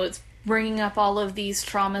 it's bringing up all of these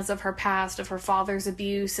traumas of her past, of her father's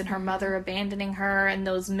abuse and her mother abandoning her and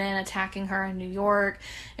those men attacking her in New York.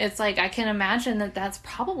 It's like, I can imagine that that's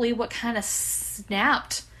probably what kind of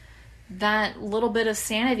snapped that little bit of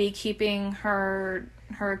sanity, keeping her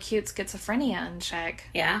acute schizophrenia in check.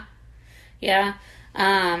 Yeah. Yeah.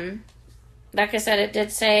 Like I said, it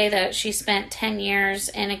did say that she spent 10 years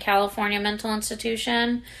in a California mental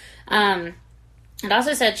institution. It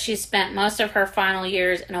also said she spent most of her final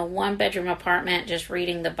years in a 1-bedroom apartment just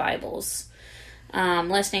reading the Bibles,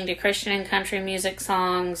 listening to Christian and country music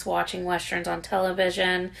songs, watching Westerns on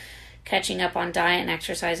television, catching up on diet and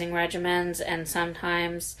exercising regimens, and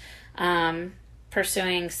sometimes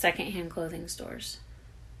pursuing secondhand clothing stores.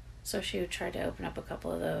 So she would try to open up a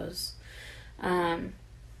couple of those.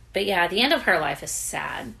 But yeah, the end of her life is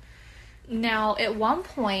sad. Now, at one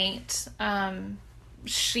point,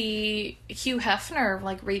 Hugh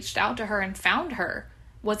Hefner, reached out to her and found her.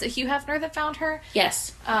 Was it Hugh Hefner that found her?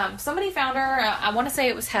 Yes. Somebody found her. I want to say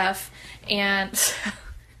it was Hef. And,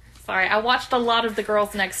 sorry, I watched a lot of The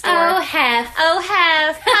Girls Next Door. Oh, Hef.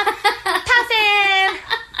 Puffin!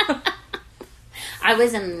 I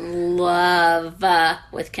was in love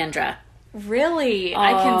with Kendra. Really?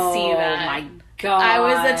 I can see that. Oh, my God. I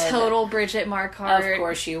was a total Bridget Marquardt. Of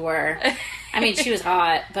course you were. She was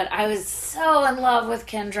hot, but I was so in love with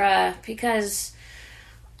Kendra because...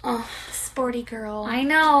 sporty girl. I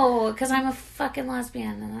know, because I'm a fucking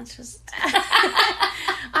lesbian, and that's just...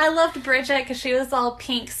 I loved Bridget because she was all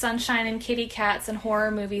pink sunshine and kitty cats and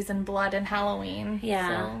horror movies and blood and Halloween.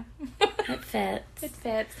 Yeah. So. It fits. It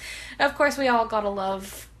fits. Of course, we all gotta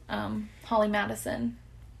love Holly Madison.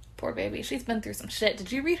 Poor baby. She's been through some shit.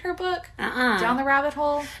 Did you read her book? Down the Rabbit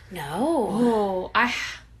Hole? No. Oh, I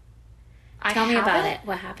Tell me about it.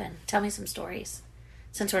 What happened? Tell me some stories.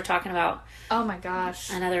 Since we're talking about... Oh my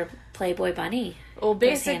gosh. Another Playboy bunny. Well,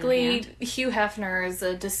 basically, Hugh Hefner is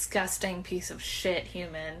a disgusting piece of shit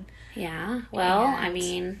human. Yeah. Well, I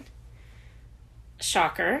mean...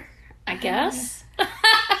 Shocker, I guess.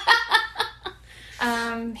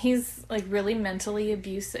 He's like really mentally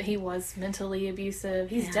abusive. He was mentally abusive.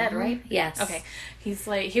 He's dead, right? Yes. Okay.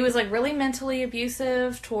 He was like really mentally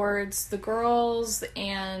abusive towards the girls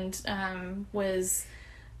and was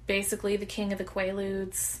basically the king of the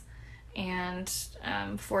Quaaludes and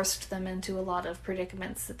forced them into a lot of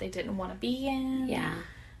predicaments that they didn't want to be in. Yeah.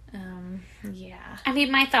 Yeah. I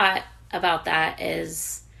mean, my thought about that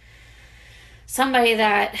is somebody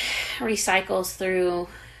that recycles through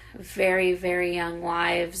very, very young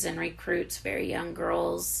wives and recruits very young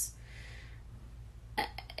girls.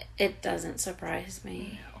 It doesn't surprise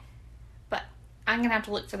me. No. But I'm going to have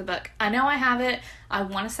to look for the book. I know I have it. I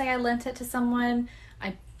want to say I lent it to someone.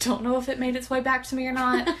 I don't know if it made its way back to me or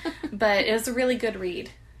not. But it was a really good read.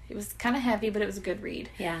 It was kind of heavy, but it was a good read.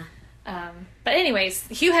 Yeah. But anyways,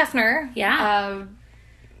 Hugh Hefner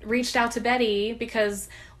reached out to Betty because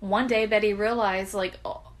one day Betty realized, like,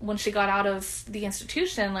 when she got out of the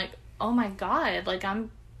institution, like, oh my God, like, I'm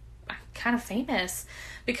kind of famous.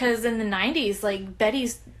 Because in the 90s, like,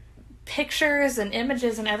 Betty's pictures and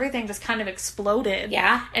images and everything just kind of exploded.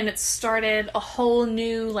 Yeah. And it started a whole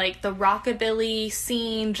new, like, the rockabilly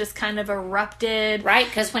scene just kind of erupted. Right,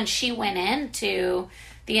 because when she went into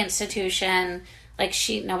the institution, like,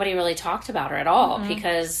 nobody really talked about her at all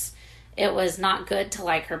because it was not good to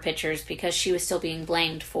like her pictures because she was still being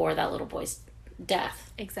blamed for that little boy's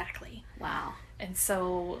death. Exactly. Wow. And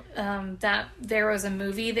so that there was a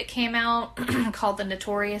movie that came out called The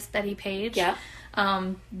Notorious Betty Page. Yeah.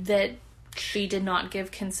 That she did not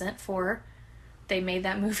give consent for. They made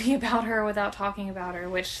that movie about her without talking about her,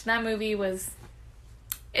 which that movie was...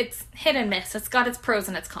 It's hit and miss. It's got its pros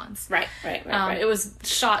and its cons. Right. It was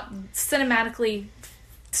shot cinematically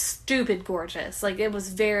stupid gorgeous. Like, it was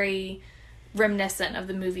very reminiscent of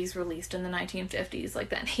the movies released in the 1950s. Like,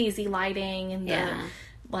 that hazy lighting and the,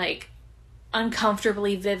 like,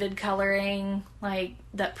 uncomfortably vivid coloring. Like,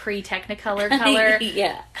 that pre-Technicolor color.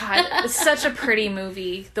 Yeah. God, it's such a pretty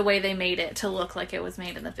movie, the way they made it to look like it was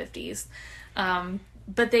made in the 50s.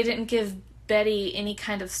 But they didn't give Betty any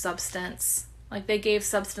kind of substance. Like, they gave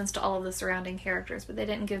substance to all of the surrounding characters, but they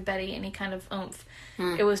didn't give Betty any kind of oomph.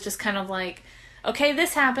 It was just kind of like, okay,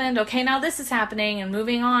 this happened, okay, now this is happening, and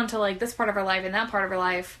moving on to, like, this part of her life and that part of her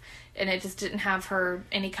life, and it just didn't have her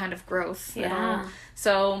any kind of growth at all.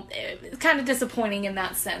 So, it's kind of disappointing in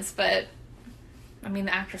that sense, but, I mean,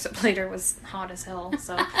 the actress that played her was hot as hell,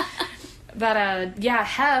 so. But, yeah,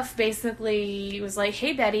 Hef basically was like,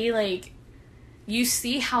 hey, Betty, like, you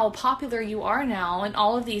see how popular you are now, and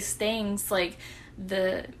all of these things, like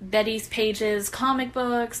the Betty's Pages comic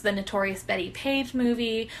books, the Notorious Betty Page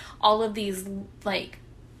movie, all of these, like,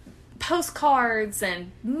 postcards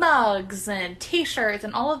and mugs and t-shirts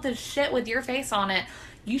and all of this shit with your face on it,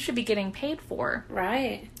 you should be getting paid for.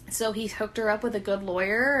 Right. So he hooked her up with a good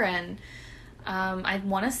lawyer, and I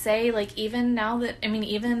want to say, like, even now that, I mean,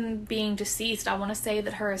 even being deceased, I want to say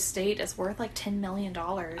that her estate is worth, like, $10 million.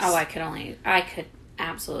 Oh, I could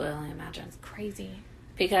absolutely only imagine. It's crazy.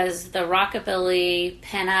 Because the rockabilly,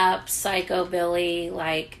 pinup, psychobilly,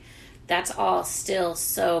 like, that's all still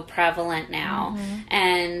so prevalent now.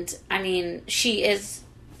 And, I mean, she is,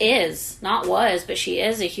 not was, but she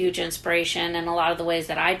is a huge inspiration in a lot of the ways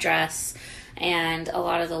that I dress and a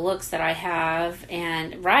lot of the looks that I have.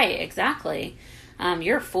 And, right, exactly.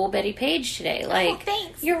 You're full Betty Page today. Like,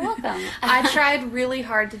 thanks. You're welcome. I tried really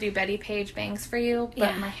hard to do Betty Page bangs for you,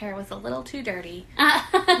 but my hair was a little too dirty.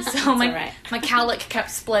 So my cowlick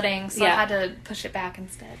kept splitting, so I had to push it back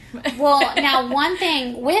instead. Well, now one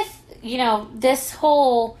thing with, you know, this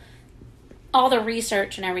whole, all the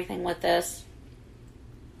research and everything with this,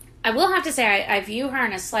 I will have to say I view her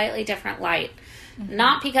in a slightly different light.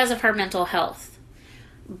 Not because of her mental health,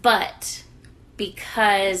 but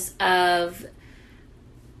because of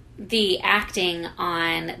the acting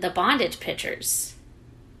on the bondage pictures.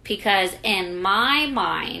 Because in my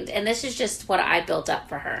mind, and this is just what I built up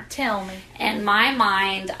for her. Tell me. In my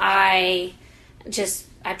mind, I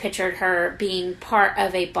pictured her being part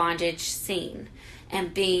of a bondage scene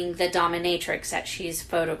and being the dominatrix that she's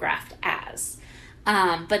photographed as.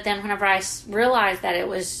 But then whenever I realized that it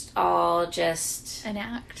was all just... an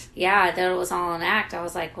act. Yeah, that it was all an act, I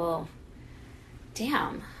was like, well,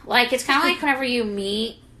 damn. Like, it's kind of like whenever you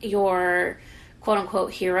meet your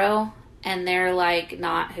quote-unquote hero, and they're, like,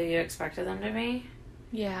 not who you expected them to be.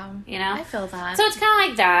 Yeah. You know? I feel that. So it's kind of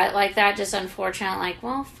like that. Like, that just unfortunate, like,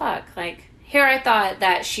 well, fuck. Like, here I thought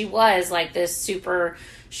that she was, like, this super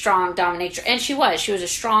strong dominatrix. And she was. She was a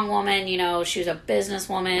strong woman, you know. She was a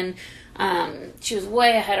businesswoman. She was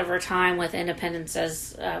way ahead of her time with independence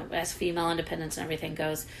as female independence and everything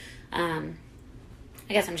goes. I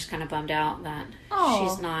guess I'm just kind of bummed out that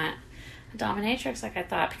she's not a dominatrix like I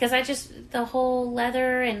thought. Because the whole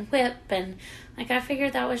leather and whip and, like, I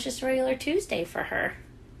figured that was just a regular Tuesday for her.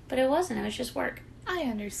 But it wasn't. It was just work. I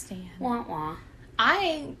understand. Wah, wah.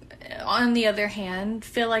 I, on the other hand,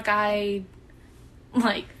 feel like I,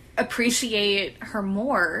 like, appreciate her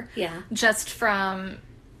more. Yeah. Just from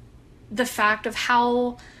the fact of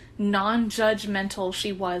how non-judgmental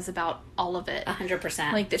she was about all of it.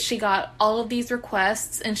 100%. Like, that she got all of these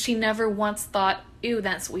requests and she never once thought, ew,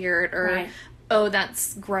 that's weird, or right. oh,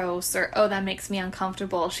 that's gross, or oh, that makes me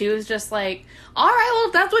uncomfortable. She was just like, all right, well,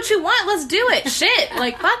 if that's what you want, let's do it. Shit,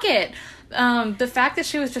 like, fuck it. The fact that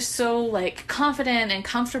she was just so, like, confident and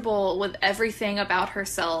comfortable with everything about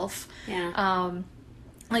herself. Yeah.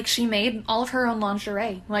 Like, she made all of her own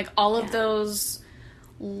lingerie. Like, all of those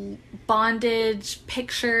bondage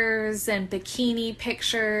pictures and bikini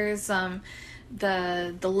pictures,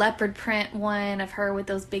 the leopard print one of her with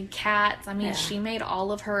those big cats. I mean, she made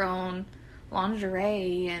all of her own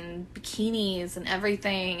lingerie and bikinis and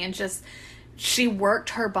everything, and just, she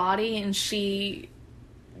worked her body, and she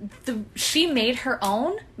made her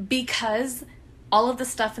own because all of the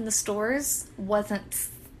stuff in the stores wasn't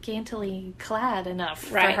scantily clad enough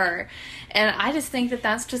for her. And I just think that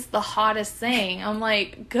that's just the hottest thing. I'm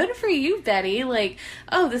like, good for you, Betty. Like,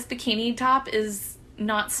 oh, this bikini top is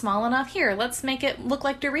not small enough. Here, let's make it look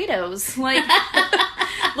like Doritos. Like,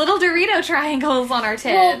 little Dorito triangles on our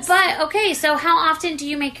tits. Well, but, okay, so how often do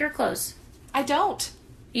you make your clothes? I don't.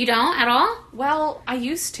 You don't at all? Well, I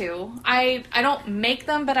used to. I don't make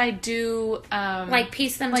them, but I do... like,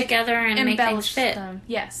 piece them together and make things fit. Them.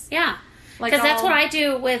 Yes. Yeah. Because that's what I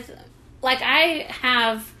do with... Like, I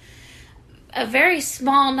have a very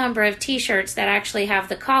small number of t-shirts that actually have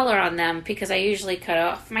the collar on them because I usually cut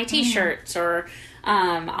off my t-shirts or...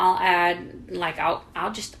 I'll add, like,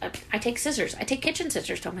 I take scissors. I take kitchen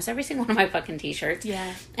scissors to almost every single one of my fucking t-shirts.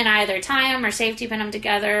 Yeah. And I either tie them or safety pin them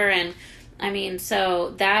together, and, I mean,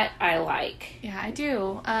 so that I like. Yeah, I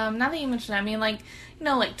do. Now that you mention it, I mean, like, you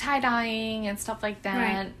know, like, tie-dyeing and stuff like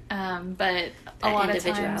that. Right. But a lot of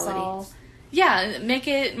times I'll, make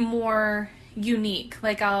it more unique.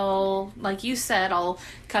 Like, like you said, I'll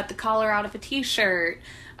cut the collar out of a t-shirt.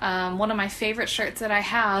 One of my favorite shirts that I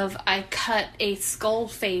have, I cut a skull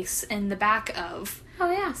face in the back of.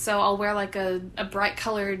 Oh, yeah. So I'll wear, like, a bright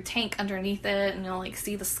colored tank underneath it, and you'll, like,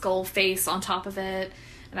 see the skull face on top of it.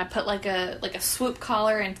 And I put, like a swoop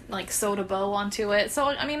collar and, like, sewed a bow onto it. So,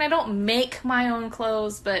 I mean, I don't make my own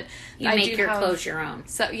clothes, but I make your clothes your own.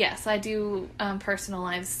 So, yes, I do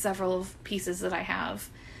personalize several pieces that I have.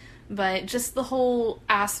 But just the whole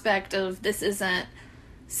aspect of this isn't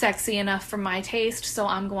sexy enough for my taste, so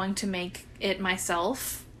I'm going to make it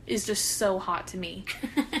myself, is just so hot to me.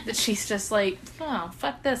 That she's just like, oh,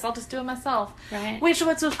 fuck this, I'll just do it myself. Right. Which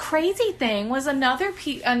was a crazy thing, was another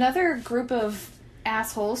group of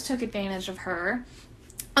assholes took advantage of her.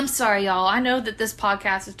 I'm sorry, y'all. I know that this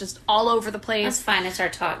podcast is just all over the place. That's fine, it's our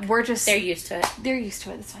talk. They're used to it. They're used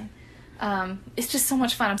to it, it's fine. It's just so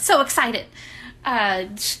much fun. I'm so excited.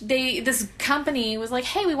 This company was like,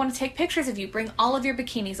 hey, we want to take pictures of you. Bring all of your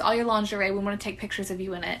bikinis, all your lingerie. We want to take pictures of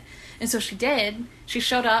you in it. And so she did. She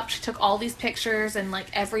showed up. She took all these pictures and, like,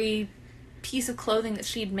 every piece of clothing that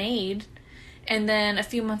she'd made. And then a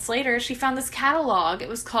few months later, she found this catalog. It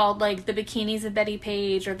was called, like, The Bikinis of Betty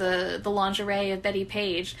Page, or the Lingerie of Betty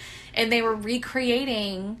Page. And they were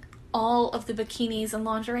recreating all of the bikinis and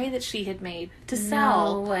lingerie that she had made to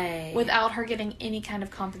sell. No way. Without her getting any kind of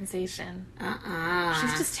compensation.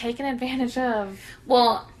 She's just taken advantage of.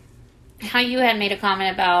 Well, how you had made a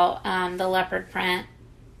comment about the leopard print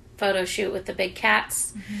photo shoot with the big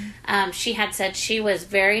cats. Mm-hmm. She had said she was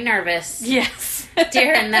very nervous. Yes.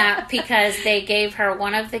 During that, because they gave her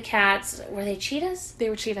one of the cats. Were they cheetahs? They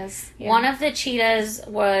were cheetahs. Yeah. One of the cheetahs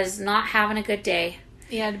was not having a good day.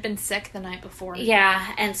 Yeah, had been sick the night before.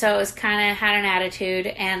 Yeah, and so it was kind of had an attitude,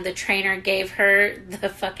 and the trainer gave her the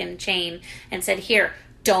fucking chain and said, here,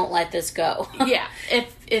 don't let this go. Yeah.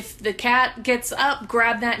 If the cat gets up,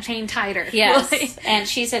 grab that chain tighter. Yes. And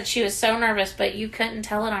she said she was so nervous, but you couldn't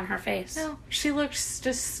tell it on her face. No, she looks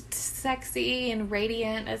just sexy and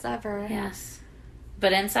radiant as ever. Yes.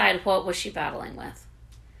 But inside, what was she battling with?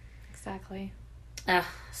 Exactly. Ugh,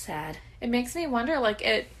 sad. It makes me wonder,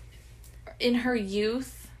 like, in her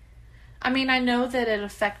youth, I mean, I know that it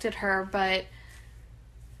affected her, but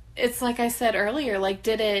it's like I said earlier, like,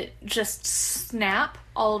 did it just snap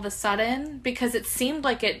all of a sudden? Because it seemed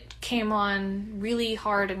like it came on really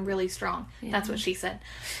hard and really strong. Yeah. That's what she said.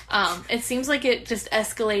 It seems like it just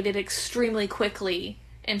escalated extremely quickly,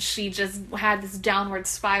 and she just had this downward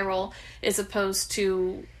spiral as opposed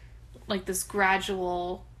to, like, this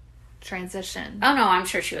gradual transition. Oh, no, I'm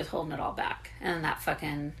sure she was holding it all back. And that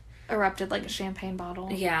fucking... erupted like a champagne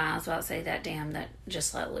bottle. Yeah, I was about to say that dam that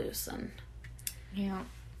just let loose, and... Yeah.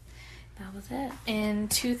 That was it. In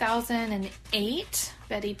 2008,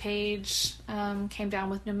 Betty Page came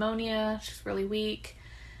down with pneumonia. She was really weak.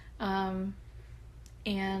 And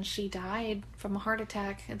she died from a heart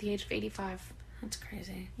attack at the age of 85. That's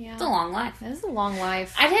crazy. Yeah. It's a long life. It is a long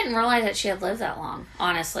life. I didn't realize that she had lived that long,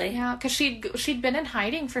 honestly. Yeah, because she'd been in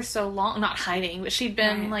hiding for so long. Not hiding, but she'd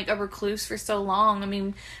been, like, a recluse for so long. I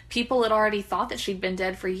mean, people had already thought that she'd been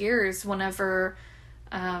dead for years whenever...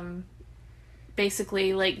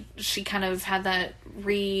 basically, like, she kind of had that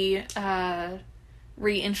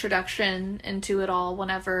reintroduction into it all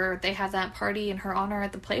whenever they had that party in her honor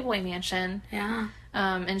at the Playboy Mansion. Yeah.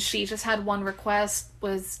 And she just had one request,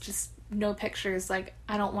 was just no pictures. Like,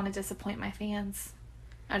 I don't want to disappoint my fans.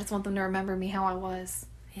 I just want them to remember me how I was.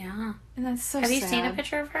 Yeah. And that's so sad. Have you sad. seen a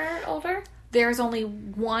picture of her older? There's only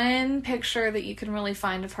one picture that you can really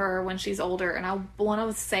find of her when she's older, and I want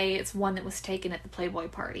to say it's one that was taken at the Playboy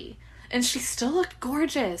party. And she still looked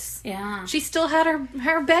gorgeous. Yeah. She still had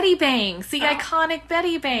her Betty bangs. The iconic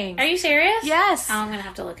Betty bangs. Are you serious? Yes. Oh, I'm going to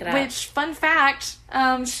have to look it up. Which, fun fact,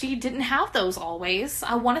 she didn't have those always.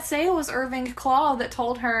 I want to say it was Irving Klaw that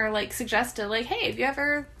told her, like, suggested, like, hey, have you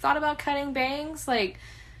ever thought about cutting bangs? Like,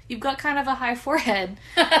 you've got kind of a high forehead.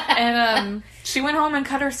 And she went home and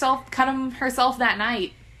cut them herself that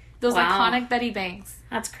night. Those iconic Betty bangs.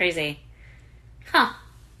 That's crazy. Huh.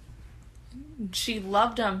 She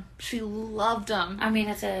loved them. She loved them. I mean,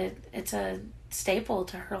 it's a staple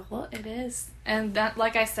to her look. It is. And that,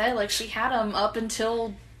 like I said, like, she had them up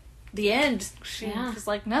until the end. She was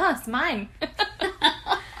like, no, it's mine.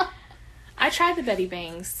 I tried the Betty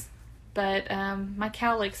bangs, but my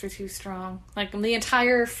cowlicks are too strong. Like, the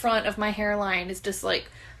entire front of my hairline is just, like,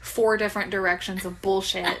 4 different directions of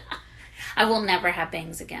bullshit. I will never have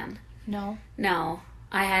bangs again. No? No.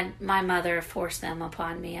 I had my mother force them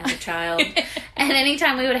upon me as a child. And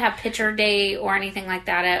anytime we would have picture day or anything like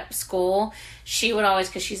that at school, she would always,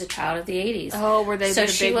 because she's a child of the 80s. Oh, were they so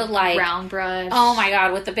the she big would, like, round brush? Oh my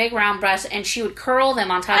God, with the big round brush. And she would curl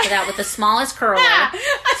them on top of that with the smallest curler.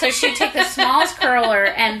 So she'd take the smallest curler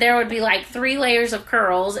and there would be like 3 layers of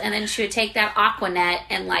curls. And then she would take that Aquanet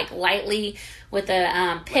and, like, lightly with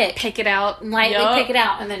a pick it out. Lightly pick it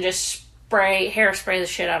out and then just hairspray the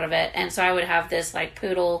shit out of it. And so I would have this, like,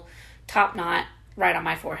 poodle top knot right on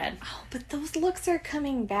my forehead. Oh, but those looks are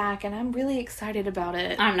coming back and I'm really excited about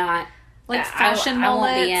it. I'm not. Like, fashion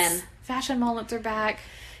mullets. I won't be in. Fashion mullets are back.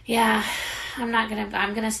 Yeah. I'm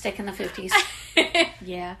gonna stick in the 50s.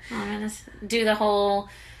 Yeah. I'm gonna do the whole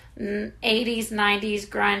 80s, 90s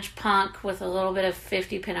grunge punk with a little bit of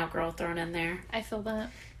 50 pinup girl thrown in there. I feel that.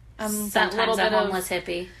 Sometimes that little a bit homeless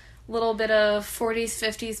hippie. Little bit of 40s,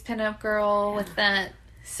 50s pinup girl with that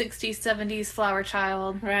 60s, 70s flower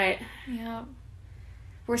child. Right. Yeah.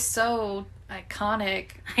 We're so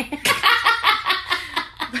iconic. We're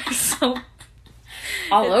so...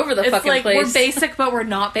 all over the fucking like place. We're basic, but we're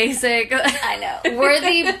not basic. I know. We're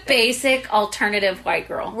the basic alternative white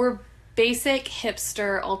girl. We're basic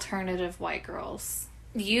hipster alternative white girls.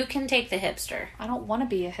 You can take the hipster. I don't want to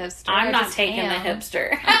be a hipster. I'm not taking the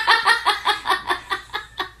hipster.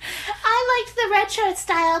 I liked the retro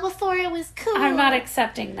style before it was cool. I'm not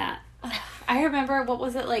accepting that. I remember, what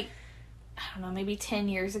was it, like, I don't know, maybe 10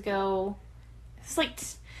 years ago. It was like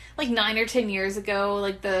 9 or 10 years ago,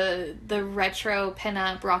 like the retro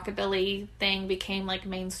pinup rockabilly thing became like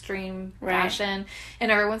mainstream fashion,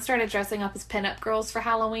 and everyone started dressing up as pinup girls for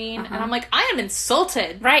Halloween, and I'm like, I am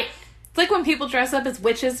insulted. Right. It's like when people dress up as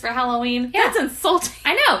witches for Halloween. Yeah. That's insulting.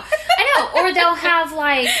 I know. Or they'll have,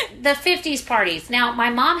 like, the 50s parties. Now, my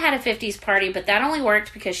mom had a 50s party, but that only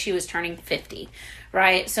worked because she was turning 50,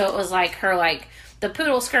 right? So it was like her, like, the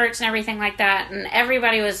poodle skirts and everything like that. And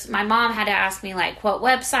my mom had to ask me, like, what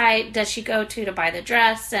website does she go to buy the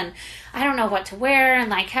dress? And I don't know what to wear. And,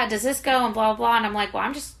 like, how does this go? And blah, blah. And I'm like, well,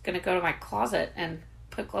 I'm just going to go to my closet and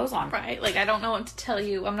put clothes on. Right. Like, I don't know what to tell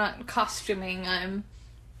you. I'm not costuming. I'm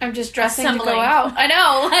just dressing to go out. I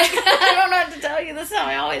know. Like, I don't know what to tell you. That's how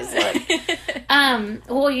I always look.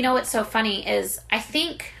 Well, you know what's so funny is I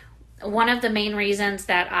think one of the main reasons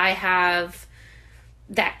that I have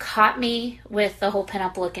that caught me with the whole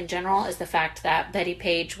pinup look in general is the fact that Betty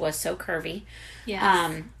Page was so curvy.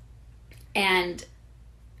 Yes. And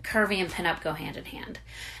curvy and pinup go hand in hand.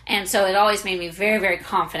 And so it always made me very, very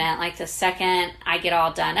confident. Like, the second I get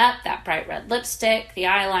all done up, that bright red lipstick, the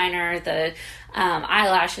eyeliner, the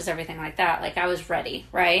eyelashes, everything like that, like, I was ready,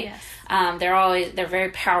 right? Yes. They're very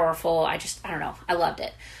powerful. I don't know. I loved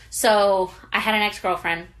it. So I had an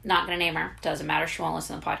ex-girlfriend, not going to name her. Doesn't matter. She won't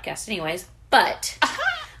listen to the podcast anyways. But,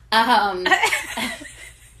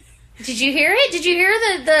 did you hear it? Did you hear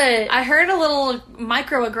the... I heard a little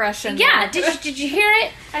microaggression. Yeah, did you hear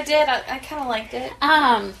it? I did. I kind of liked it.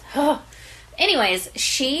 Anyways,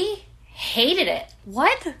 she hated it.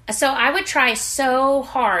 What? So I would try so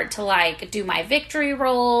hard to, like, do my victory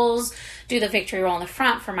rolls, do the victory roll in the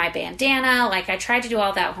front for my bandana. Like, I tried to do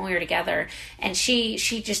all that when we were together, and she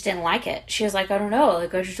just didn't like it. She was like, I don't know,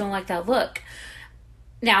 like, I just don't like that look.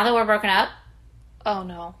 Now that we're broken up, oh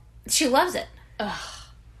no, she loves it. Ugh.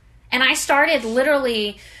 And I started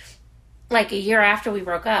literally, like, a year after we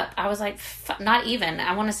broke up. I was like, not even.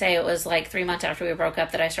 I want to say it was like 3 months after we broke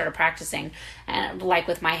up that I started practicing, and like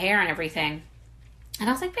with my hair and everything. And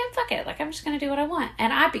I was like, man, fuck it. Like, I'm just going to do what I want.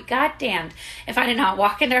 And I'd be goddamned if I did not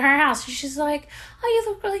walk into her house. And she's like, oh, you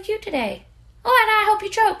look really cute today. Oh, and I hope you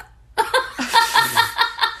choke.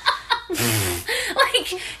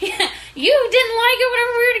 Like, yeah, you didn't like it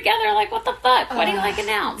whenever we were together. Like, what the fuck? Why do you like it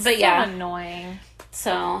now? But yeah. So annoying.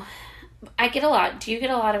 So, I get a lot. Do you get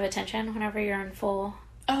a lot of attention whenever you're in full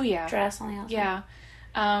dress on the outside? Yeah.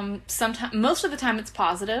 Sometimes, most of the time it's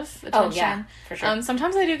positive attention. Oh, yeah, for sure.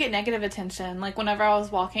 Sometimes I do get negative attention. Like, whenever I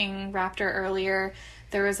was walking Raptor earlier,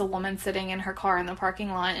 there was a woman sitting in her car in the parking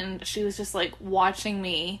lot, and she was just, like, watching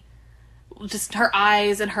me. Just her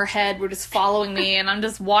eyes and her head were just following me, and I'm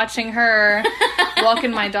just watching her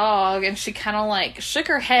walking my dog, and she kind of, like, shook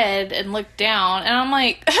her head and looked down, and I'm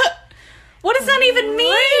like... What does that even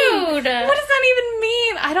mean? Rude. What does that even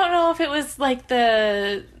mean? I don't know if it was like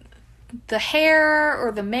the hair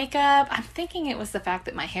or the makeup. I'm thinking it was the fact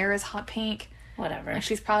that my hair is hot pink. Whatever. And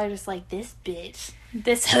she's probably just like, this bitch,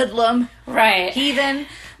 this hoodlum, right? Heathen.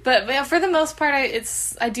 But for the most part, now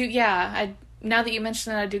that you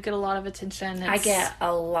mention it, I do get a lot of attention. I get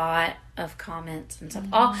a lot of comments and stuff.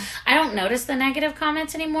 Mm-hmm. I don't notice the negative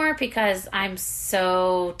comments anymore because I'm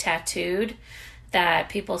so tattooed that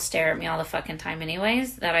people stare at me all the fucking time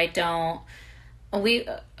anyways, that I don't...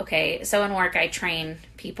 So in work, I train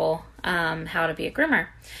people how to be a groomer.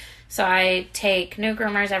 So I take new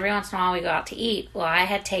groomers. Every once in a while, we go out to eat. Well, I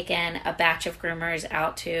had taken a batch of groomers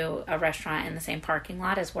out to a restaurant in the same parking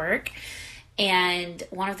lot as work. And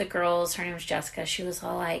one of the girls, her name was Jessica, she was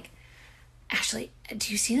all like, Ashley,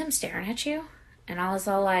 do you see them staring at you? And I was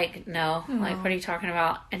all like, no. Aww. Like, what are you talking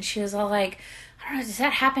about? And she was all like... I don't know, does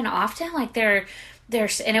that happen often? Like, and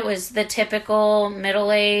it was the typical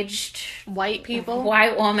middle-aged white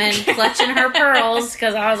woman clutching her pearls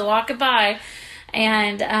because I was walking by.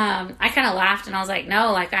 And I kind of laughed and I was like,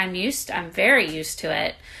 no, like, I'm very used to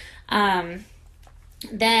it.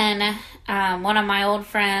 Then one of my old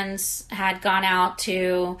friends had gone out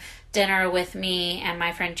to dinner with me and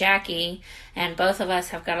my friend Jackie, and both of us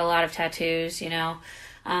have got a lot of tattoos, you know.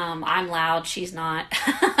 I'm loud, she's not.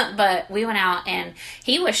 But we went out and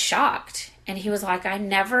he was shocked. And he was like, I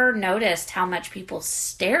never noticed how much people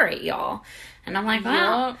stare at y'all. And I'm like,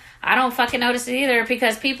 well, I don't fucking notice it either,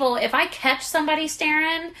 because people, if I catch somebody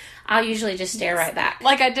staring, I'll usually just stare right back.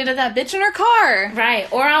 Like I did at that bitch in her car. Right.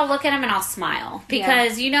 Or I'll look at them and I'll smile.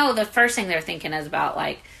 Because, you know, the first thing they're thinking is about,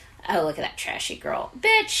 like, oh, look at that trashy girl.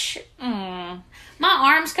 Bitch.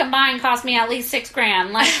 My arms combined cost me at least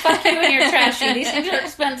 $6,000. Like, fuck you and you're trashy. These things are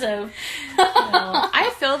expensive.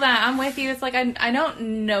 I feel that. I'm with you. It's like, I don't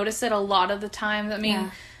notice it a lot of the time. I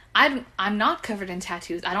mean, I'm not covered in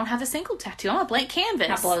tattoos. I don't have a single tattoo. I'm a blank canvas.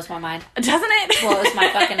 That blows my mind. Doesn't it? Blows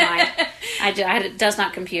my fucking mind. It does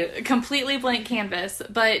not compute. Completely blank canvas.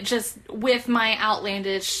 But just with my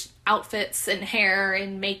outlandish outfits and hair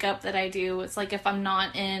and makeup that I do, it's like if I'm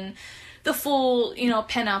not in the full, you know,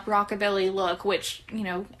 pin-up rockabilly look, which, you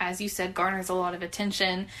know, as you said, garners a lot of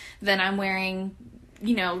attention, then I'm wearing,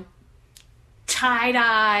 you know,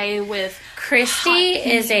 tie-dye with... Christy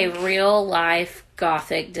is a real-life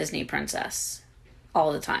gothic Disney princess.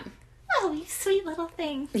 all the time. Oh, you sweet little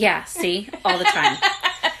thing. Yeah, see? All the time.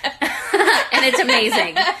 And it's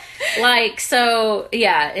amazing. Like, so,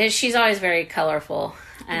 yeah, she's always very colorful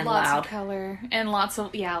and lots loud. Lots of color. And lots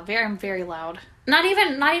of, very, very loud. Not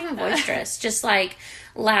even boisterous. Just, like,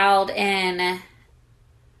 loud and,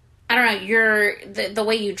 I don't know, the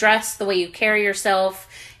way you dress, the way you carry yourself,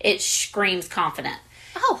 it screams confident.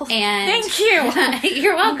 Oh, and thank you.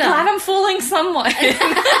 You're welcome. I'm glad I'm fooling someone.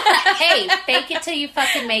 Hey, fake it till you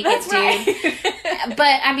fucking make That's it, dude. Right.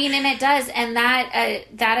 But, I mean, and it does, and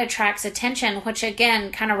that attracts attention, which,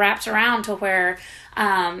 again, kind of wraps around to where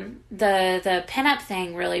the pinup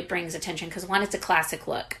thing really brings attention, because, one, it's a classic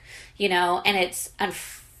look, you know, and it's... I'm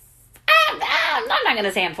not going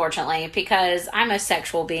to say unfortunately, because I'm a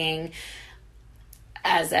sexual being,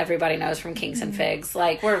 as everybody knows from Kinks and Figs.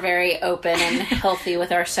 Like, we're very open and healthy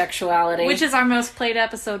with our sexuality. Which is our most played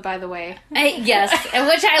episode, by the way. Yes,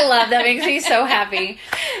 which I love. That makes me so happy.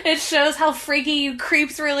 It shows how freaky you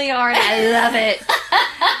creeps really are, and I love it.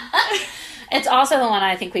 It's also the one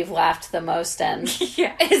I think we've laughed the most in,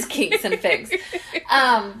 yeah. is Kinks and Figs.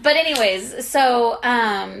 But anyways, so...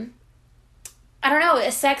 I don't know,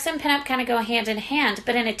 sex and pinup kind of go hand in hand,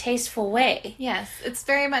 but in a tasteful way. Yes, it's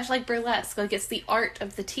very much like burlesque. Like, it's the art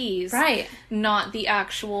of the tease. Right. Not the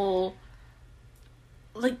actual...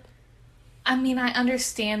 Like, I mean, I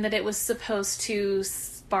understand that it was supposed to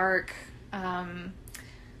spark,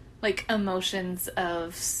 like, emotions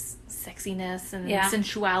of sexiness and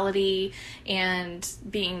sensuality and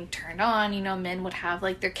being turned on. You know, men would have,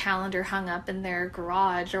 like, their calendar hung up in their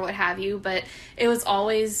garage or what have you, but it was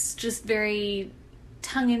always just very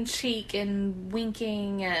tongue-in-cheek and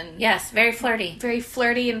winking and... Yes, very flirty. Very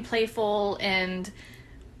flirty and playful, and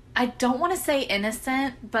I don't want to say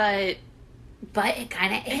innocent, but it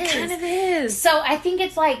kind of is. It kind of is. So I think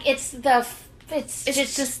it's like, it's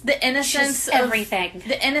just the innocence of everything.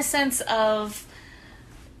 The innocence of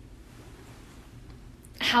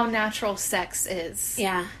how natural sex is.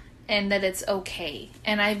 Yeah. And that it's okay.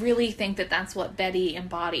 And I really think that that's what Betty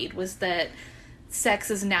embodied, was that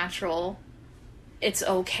sex is natural. It's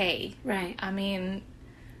okay. Right. I mean,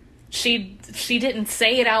 she didn't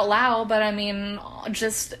say it out loud, but I mean,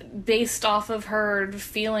 just based off of her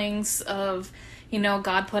feelings of, you know,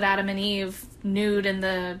 God put Adam and Eve nude in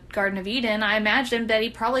the Garden of Eden, I imagine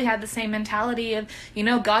Betty probably had the same mentality of, you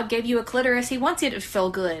know, God gave you a clitoris, he wants you to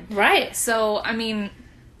feel good. Right. So, I mean...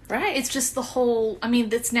 Right. It's just the whole... I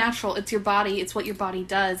mean, it's natural. It's your body. It's what your body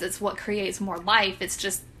does. It's what creates more life. It's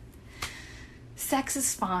just... Sex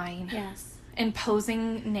is fine. Yes. And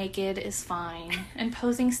posing naked is fine. And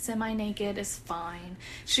posing semi-naked is fine.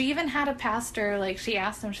 She even had a pastor, like, she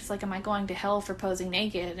asked him, she's like, am I going to hell for posing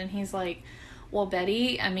naked? And he's like, well,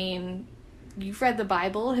 Betty, I mean, you've read the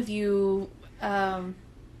Bible. Have you ever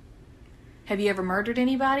murdered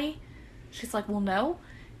anybody? She's like, well, no.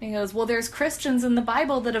 And he goes, well, there's Christians in the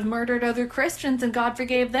Bible that have murdered other Christians and God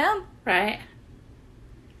forgave them. Right.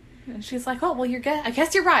 And she's like, oh, well, I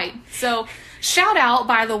guess you're right. So, shout out,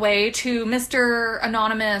 by the way, to Mr.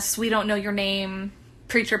 Anonymous, we don't know your name,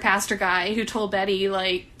 preacher pastor guy, who told Betty,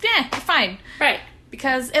 like, fine. Right.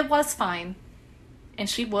 Because it was fine. And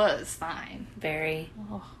she was fine. Very.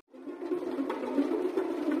 Oh.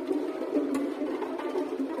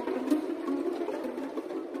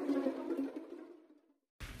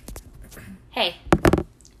 Hey.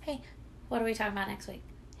 Hey. What are we talking about next week?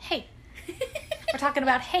 Hey. We're talking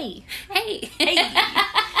about hay. Hey.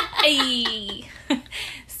 Hey.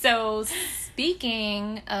 So,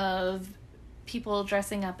 speaking of people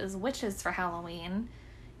dressing up as witches for Halloween,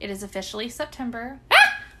 it is officially September,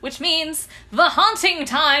 which means the haunting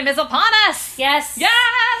time is upon us. Yes.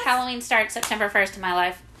 Yes. Halloween starts September 1st in my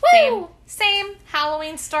life. Woo! Same.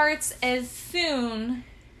 Halloween starts as soon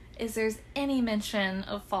as there's any mention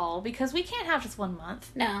of fall, because we can't have just 1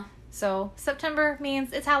 month. No. So, September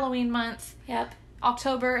means it's Halloween month. Yep.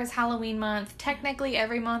 October is Halloween month. Technically,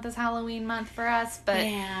 every month is Halloween month for us, but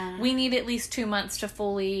we need at least 2 months to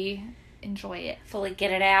fully enjoy it. Fully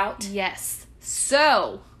get it out. Yes.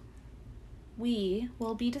 So, we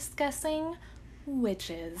will be discussing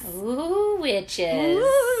witches. Ooh, witches.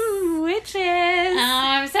 Ooh, witches.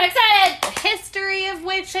 I'm so excited. The history of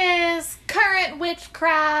witches, current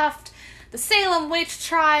witchcraft, the Salem witch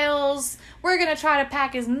trials. We're going to try to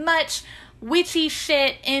pack as much witchy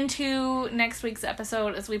shit into next week's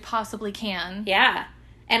episode as we possibly can. Yeah.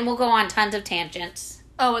 And we'll go on tons of tangents.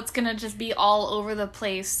 Oh, it's going to just be all over the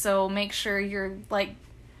place, so make sure you're, like...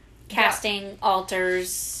 Casting,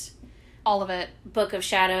 altars. All of it. Book of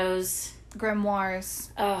Shadows. Grimoires.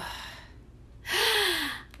 Oh.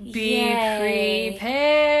 Be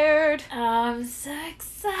prepared. Oh, I'm so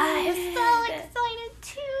excited. I'm so excited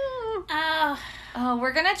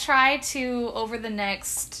We're going to try to, over the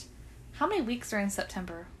next... How many weeks are in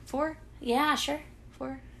September? 4? Yeah, sure.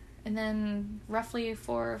 4. And then roughly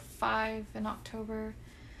 4 or 5 in October.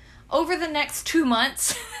 Over the next 2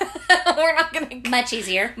 months, we're not going to... Much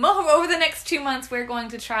easier. Over the next 2 months, we're going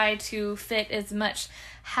to try to fit as much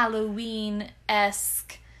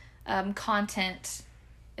Halloween-esque content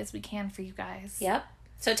as we can for you guys. Yep.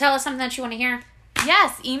 So tell us something that you want to hear.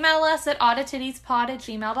 Yes, email us at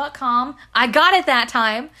oddittitiespod@gmail.com. I got it that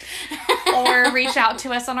time. Or reach out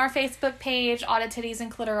to us on our Facebook page, Oddititties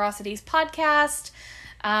and Clitorosities Podcast.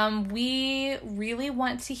 We really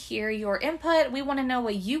want to hear your input. We want to know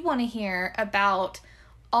what you want to hear about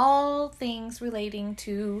all things relating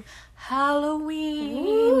to Halloween.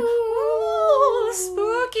 Ooh,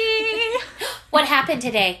 spooky. What happened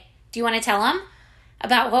today? Do you want to tell them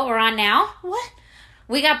about what we're on now? What?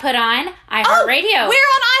 We got put on iHeartRadio. We're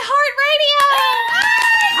on iHeartRadio!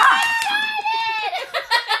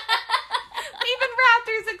 Even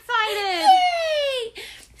Raptor's excited. Yay!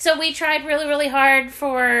 So we tried really, really hard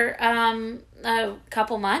for a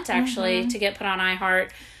couple months, actually, to get put on iHeart.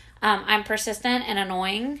 I'm persistent and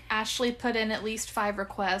annoying. Ashley put in at least 5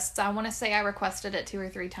 requests. I want to say I requested it 2 or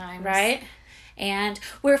 3 times. Right? And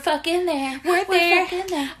we're fucking there. We're there. Fucking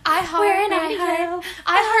there. iHeartRadio.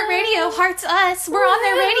 iHeartRadio hearts us. We're on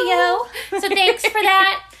their radio. So thanks for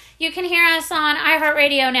that. You can hear us on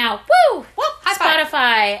iHeartRadio now. Woo! Whoop, high five.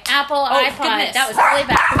 Spotify, Apple, iPod. Goodness. That was really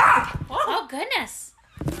bad. Oh, goodness.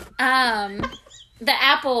 The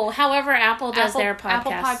Apple, however Apple does their podcast.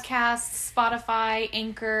 Apple Podcasts, Spotify,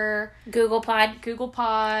 Anchor, Google Pod,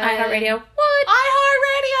 iHeartRadio. What?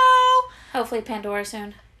 iHeartRadio. Hopefully Pandora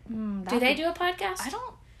soon. Do they do a podcast? I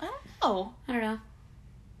don't know. I don't know.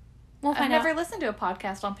 We'll I've find out. never listened to a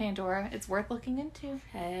podcast on Pandora. It's worth looking into.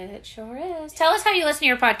 It sure is. Tell us how you listen to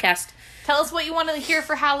your podcast. Tell us what you want to hear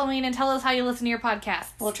for Halloween and tell us how you listen to your podcast.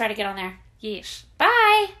 We'll try to get on there. Yeesh.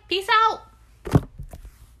 Bye. Peace out.